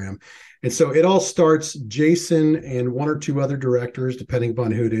program. And so it all starts. Jason and one or two other directors, depending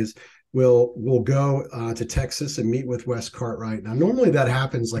upon who it is, will go to Texas and meet with Wes Cartwright. Now, normally that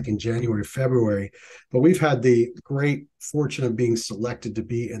happens like in January, February, but we've had the great fortune of being selected to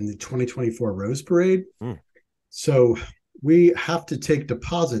be in the 2024 Rose Parade. Mm. So we have to take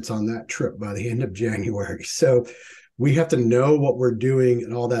deposits on that trip by the end of January. So we have to know what we're doing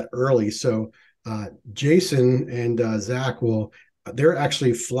and all that early. So Jason and Zach they're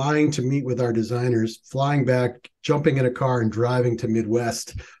actually flying to meet with our designers, flying back, jumping in a car and driving to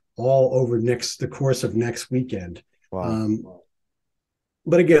Midwest all over the course of next weekend. Wow. Um,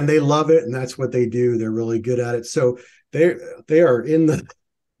 but again, they love it, and that's what they do. They're really good at it. So they are in the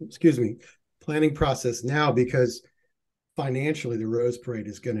excuse me planning process now, because financially the Rose Parade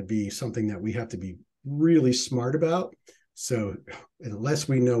is going to be something that we have to be really smart about. So unless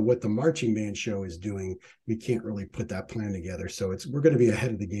we know what the marching band show is doing, we can't really put that plan together. So we're going to be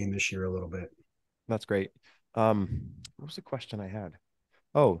ahead of the game this year a little bit. That's great. What was the question I had?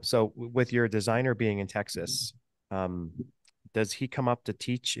 Oh, so with your designer being in Texas, um, does he come up to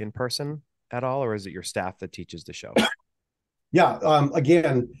teach in person at all, or is it your staff that teaches the show? Yeah.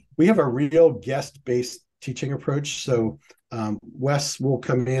 Again, we have a real guest-based teaching approach. So Wes will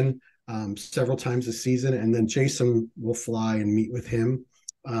come in several times a season, and then Jason will fly and meet with him.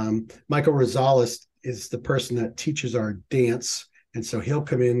 Michael Rosales is the person that teaches our dance, and so he'll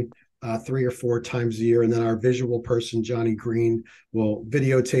come in 3 or 4 times a year. And then our visual person, Johnny Green, will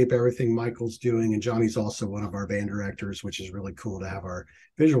videotape everything Michael's doing. And Johnny's also one of our band directors, which is really cool to have our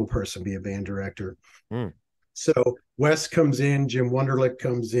visual person be a band director. Mm. So Wes comes in, Jim Wunderlich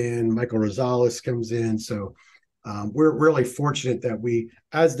comes in, Michael Rosales comes in. So we're really fortunate that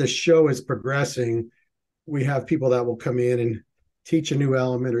as the show is progressing, we have people that will come in and teach a new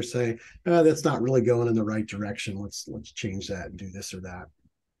element, or say, that's not really going in the right direction. Let's change that and do this or that.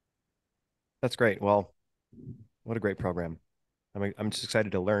 That's great. Well, what a great program. I'm just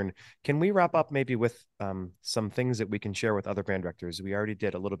excited to learn. Can we wrap up maybe with some things that we can share with other band directors? We already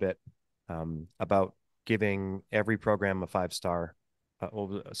did a little bit about giving every program a 5-star,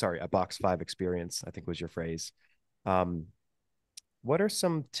 a box 5 experience, I think was your phrase. Um, what are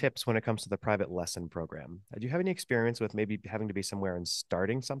some tips when it comes to the private lesson program? Do you have any experience with maybe having to be somewhere and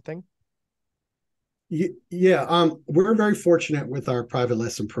starting something? Yeah, we're very fortunate with our private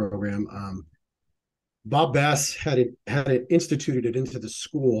lesson program. Bob Bass had it instituted it into the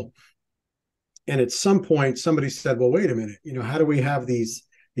school, and at some point somebody said, well, wait a minute, how do we have these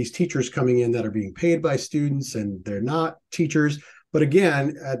teachers coming in that are being paid by students and they're not teachers? But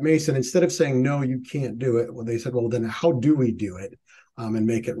again, at Mason, instead of saying no, you can't do it, well, they said, well, then how do we do it and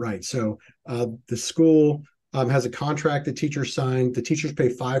make it right? So the school has a contract the teachers signed. The teachers pay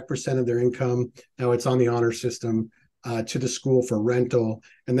 5% of their income. Now it's on the honor system. to the school for rental.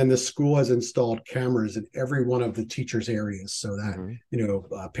 And then the school has installed cameras in every one of the teachers' areas so that,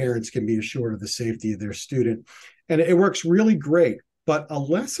 Mm-hmm. parents can be assured of the safety of their student. And it works really great. But a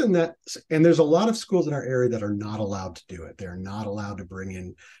lesson that, and there's a lot of schools in our area that are not allowed to do it. They're not allowed to bring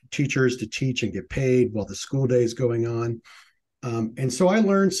in teachers to teach and get paid while the school day is going on. And so I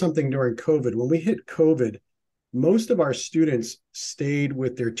learned something during COVID. When we hit COVID, most of our students stayed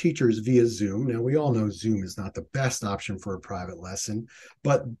with their teachers via Zoom. Now, we all know Zoom is not the best option for a private lesson,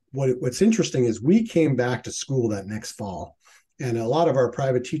 but what's interesting is we came back to school that next fall, and a lot of our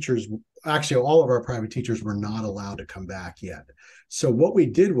private teachers, actually all of our private teachers, were not allowed to come back yet. So what we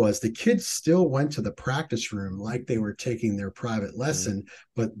did was the kids still went to the practice room like they were taking their private Mm-hmm. lesson,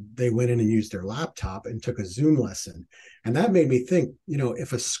 but they went in and used their laptop and took a Zoom lesson. And that made me think,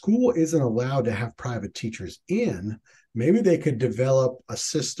 if a school isn't allowed to have private teachers in, maybe they could develop a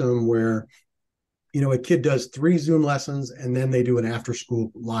system where, a kid does 3 Zoom lessons and then they do an after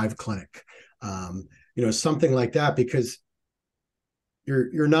school live clinic. Something like that, because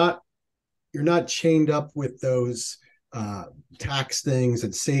you're not chained up with those tax things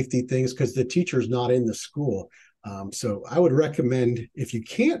and safety things because the teacher's not in the school. So I would recommend, if you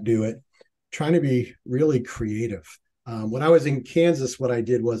can't do it, trying to be really creative. When I was in Kansas, what I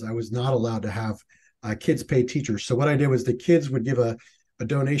did was I was not allowed to have kids pay teachers. So what I did was the kids would give a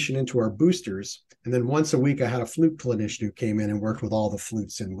donation into our boosters. And then once a week, I had a flute clinician who came in and worked with all the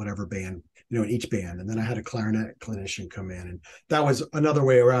flutes in whatever band, in each band. And then I had a clarinet clinician come in. And that was another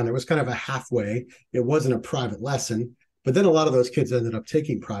way around. It was kind of a halfway. It wasn't a private lesson. But then a lot of those kids ended up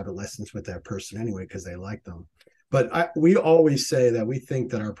taking private lessons with that person anyway because they liked them. But we always say that we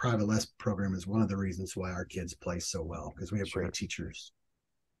think that our private lesson program is one of the reasons why our kids play so well because we have Sure. great teachers.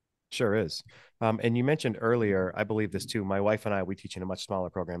 Sure is. And you mentioned earlier, I believe this too. My wife and I, we teach in a much smaller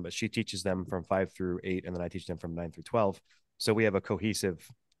program, but she teaches them from 5 through 8, and then I teach them from 9 through 12. So we have a cohesive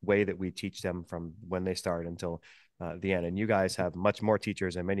way that we teach them from when they start until the end. And you guys have much more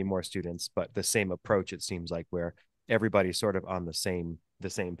teachers and many more students, but the same approach, it seems like, where everybody's sort of on the same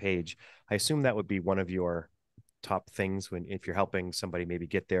page. I assume that would be one of your top things when if you're helping somebody maybe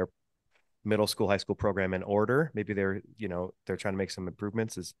get their middle school, high school program in order. Maybe they're trying to make some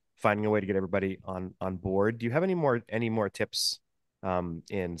improvements. Is finding a way to get everybody on board. Do you have any more tips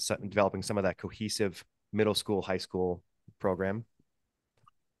in developing some of that cohesive middle school, high school program?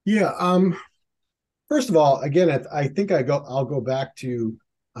 Yeah. First of all, again, I think I'll go back to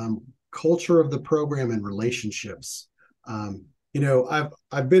culture of the program and relationships.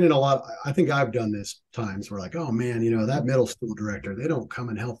 I've been in a lot. I think I've done this times where like, oh man, that middle school director, they don't come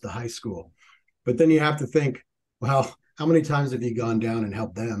and help the high school. But then you have to think, well, how many times have you gone down and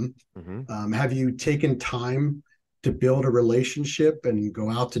helped them? Mm-hmm. Have you taken time to build a relationship and go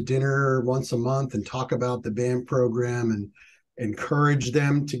out to dinner once a month and talk about the band program and encourage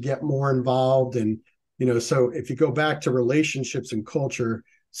them to get more involved? And, so if you go back to relationships and culture,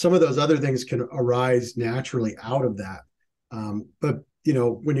 some of those other things can arise naturally out of that. But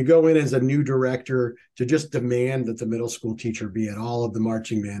when you go in as a new director to just demand that the middle school teacher be at all of the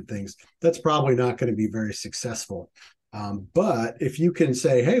marching band things, that's probably not going to be very successful. But if you can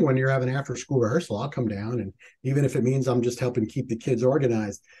say, hey, when you're having after school rehearsal, I'll come down. And even if it means I'm just helping keep the kids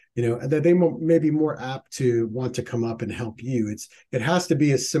organized, that they may be more apt to want to come up and help you. It has to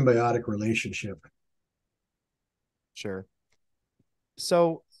be a symbiotic relationship. Sure.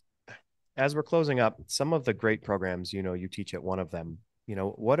 So as we're closing up, some of the great programs, you teach at one of them.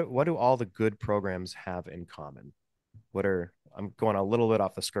 What do all the good programs have in common? I'm going a little bit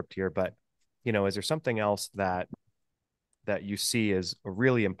off the script here, but is there something else that you see as a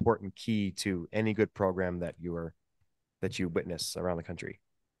really important key to any good program that you witness around the country?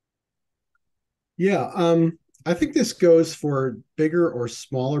 Yeah, I think this goes for bigger or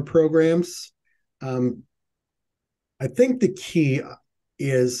smaller programs. Um, I think the key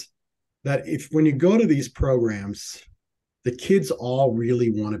is that if when you go to these programs, the kids all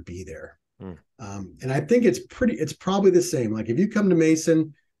really want to be there. Mm. And I think it's probably the same. Like if you come to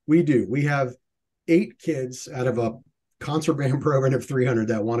Mason, we have 8 kids out of a concert band program of 300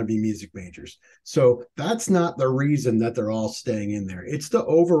 that want to be music majors. So that's not the reason that they're all staying in there. It's the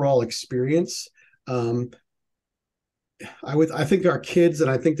overall experience. Um, I think our kids,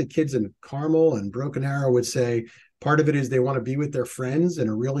 and I think the kids in Carmel and Broken Arrow would say part of it is they want to be with their friends and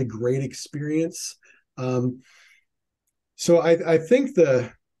a really great experience. Um, so I think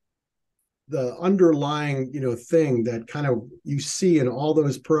the underlying thing that kind of you see in all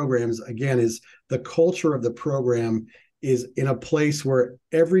those programs again is the culture of the program is in a place where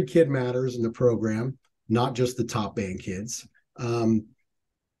every kid matters in the program, not just the top band kids.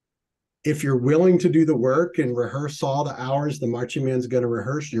 if you're willing to do the work and rehearse all the hours the marching band's going to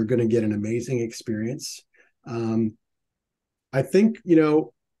rehearse, you're going to get an amazing experience. Um, I think,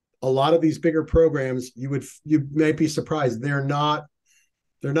 a lot of these bigger programs, you might be surprised they're not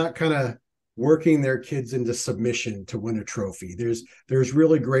kind of working their kids into submission to win a trophy. There's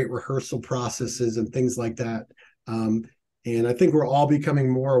really great rehearsal processes and things like that. And I think we're all becoming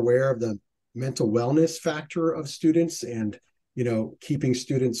more aware of the mental wellness factor of students, and keeping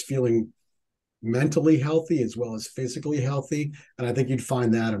students feeling mentally healthy as well as physically healthy. And I think you'd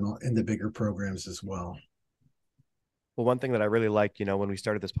find that in the bigger programs as well. Well, one thing that I really like, when we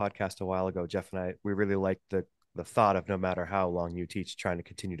started this podcast a while ago, Jeff and I, we really liked the thought of no matter how long you teach, trying to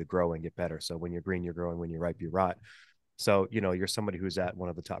continue to grow and get better. So when you're green, you're growing. When you're ripe, you rot. So, you're somebody who's at one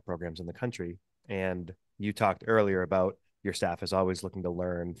of the top programs in the country. And you talked earlier about your staff is always looking to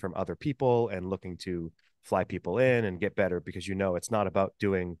learn from other people and looking to fly people in and get better, because it's about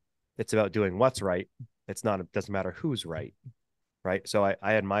doing what's right. It doesn't matter who's right. Right. So I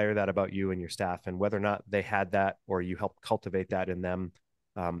admire that about you and your staff, and whether or not they had that or you helped cultivate that in them.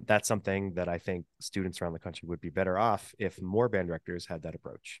 That's something that I think students around the country would be better off if more band directors had that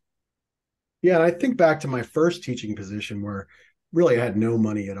approach. Yeah, and I think back to my first teaching position where really I had no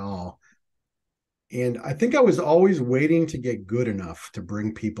money at all. And I think I was always waiting to get good enough to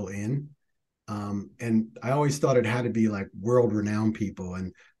bring people in. And I always thought it had to be like world renowned people.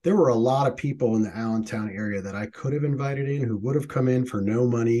 And there were a lot of people in the Allentown area that I could have invited in who would have come in for no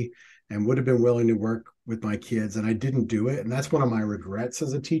money and would have been willing to work with my kids. And I didn't do it. And that's one of my regrets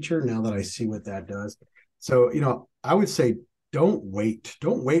as a teacher now that I see what that does. So, I would say don't wait.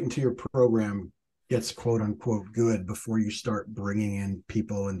 Don't wait until your program gets quote unquote good before you start bringing in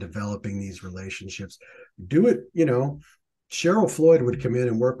people and developing these relationships. Do it, Cheryl Floyd would come in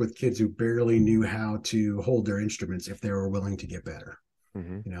and work with kids who barely knew how to hold their instruments if they were willing to get better.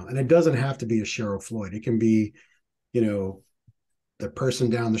 Mm-hmm. And it doesn't have to be a Cheryl Floyd. It can be, the person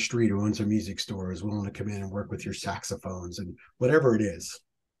down the street who owns a music store is willing to come in and work with your saxophones and whatever it is.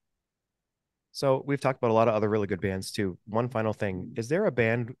 So we've talked about a lot of other really good bands too. One final thing, is there a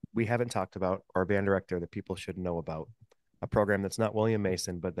band we haven't talked about or a band director that people should know about? A program that's not William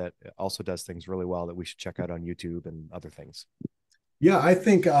Mason, but that also does things really well that we should check out on YouTube and other things? Yeah, I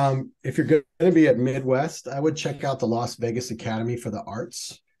think if you're going to be at Midwest, I would check out the Las Vegas Academy for the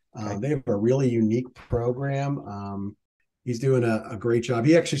Arts. Okay. They have a really unique program. He's doing a great job.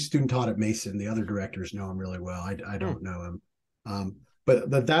 He actually student taught at Mason. The other directors know him really well. I don't know him. But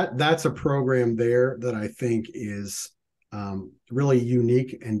that's a program there that I think is really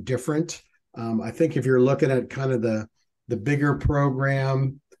unique and different. I think if you're looking at kind of the bigger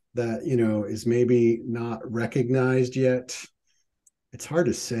program that is maybe not recognized yet, it's hard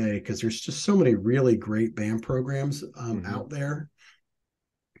to say because there's just so many really great band programs out there.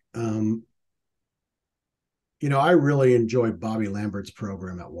 I really enjoy Bobby Lambert's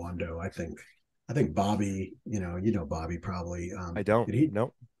program at Wando. I think Bobby, Bobby probably. I don't. Did he?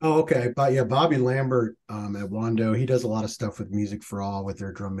 Nope. Oh, okay. But yeah, Bobby Lambert at Wando, he does a lot of stuff with Music for All with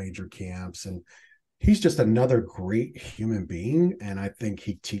their drum major camps, and he's just another great human being. And I think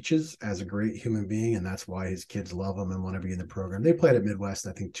he teaches as a great human being, and that's why his kids love him and want to be in the program. They played at Midwest,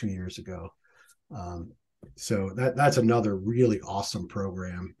 I think, 2 years ago. So that's another really awesome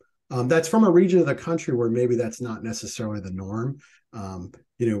program. That's from a region of the country where maybe that's not necessarily the norm.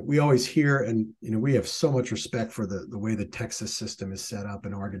 We always hear, and we have so much respect for the way the Texas system is set up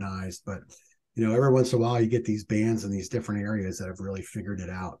and organized, but every once in a while you get these bands in these different areas that have really figured it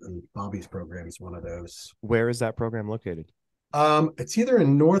out, and Bobby's program is one of those. Where is that program located? It's either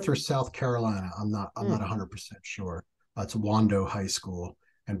in North or South Carolina. I'm not 100% sure. It's Wando High School,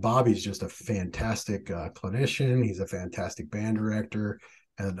 and Bobby's just a fantastic clinician. He's a fantastic band director,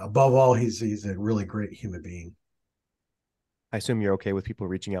 and above all, he's a really great human being. I assume you're okay with people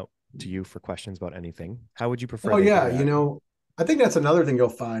reaching out to you for questions about anything. How would you prefer? Oh yeah, I think that's another thing you'll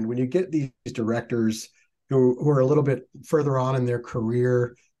find when you get these directors who are a little bit further on in their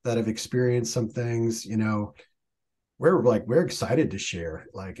career that have experienced some things. We're excited to share.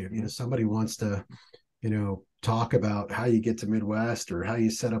 Like if somebody wants to talk about how you get to Midwest or how you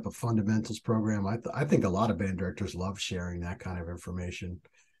set up a fundamentals program, I think a lot of band directors love sharing that kind of information.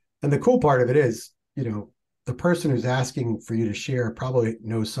 And the cool part of it is, the person who's asking for you to share probably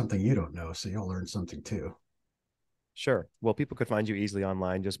knows something you don't know, so you'll learn something too. Sure. Well, people could find you easily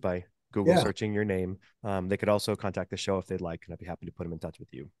online just by Google searching your name. They could also contact the show if they'd like, and I'd be happy to put them in touch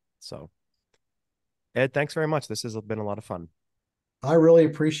with you. So, Ed, thanks very much. This has been a lot of fun. I really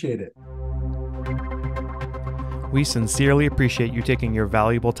appreciate it. We sincerely appreciate you taking your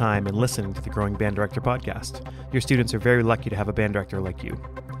valuable time and listening to the Growing Band Director podcast. Your students are very lucky to have a band director like you.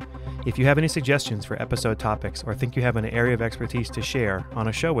 If you have any suggestions for episode topics or think you have an area of expertise to share on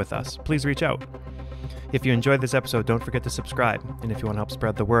a show with us, please reach out. If you enjoyed this episode, don't forget to subscribe. And if you want to help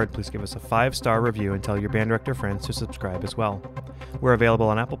spread the word, please give us a 5-star review and tell your band director friends to subscribe as well. We're available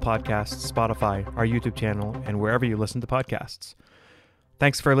on Apple Podcasts, Spotify, our YouTube channel, and wherever you listen to podcasts.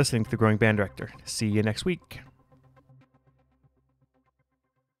 Thanks for listening to The Growing Band Director. See you next week.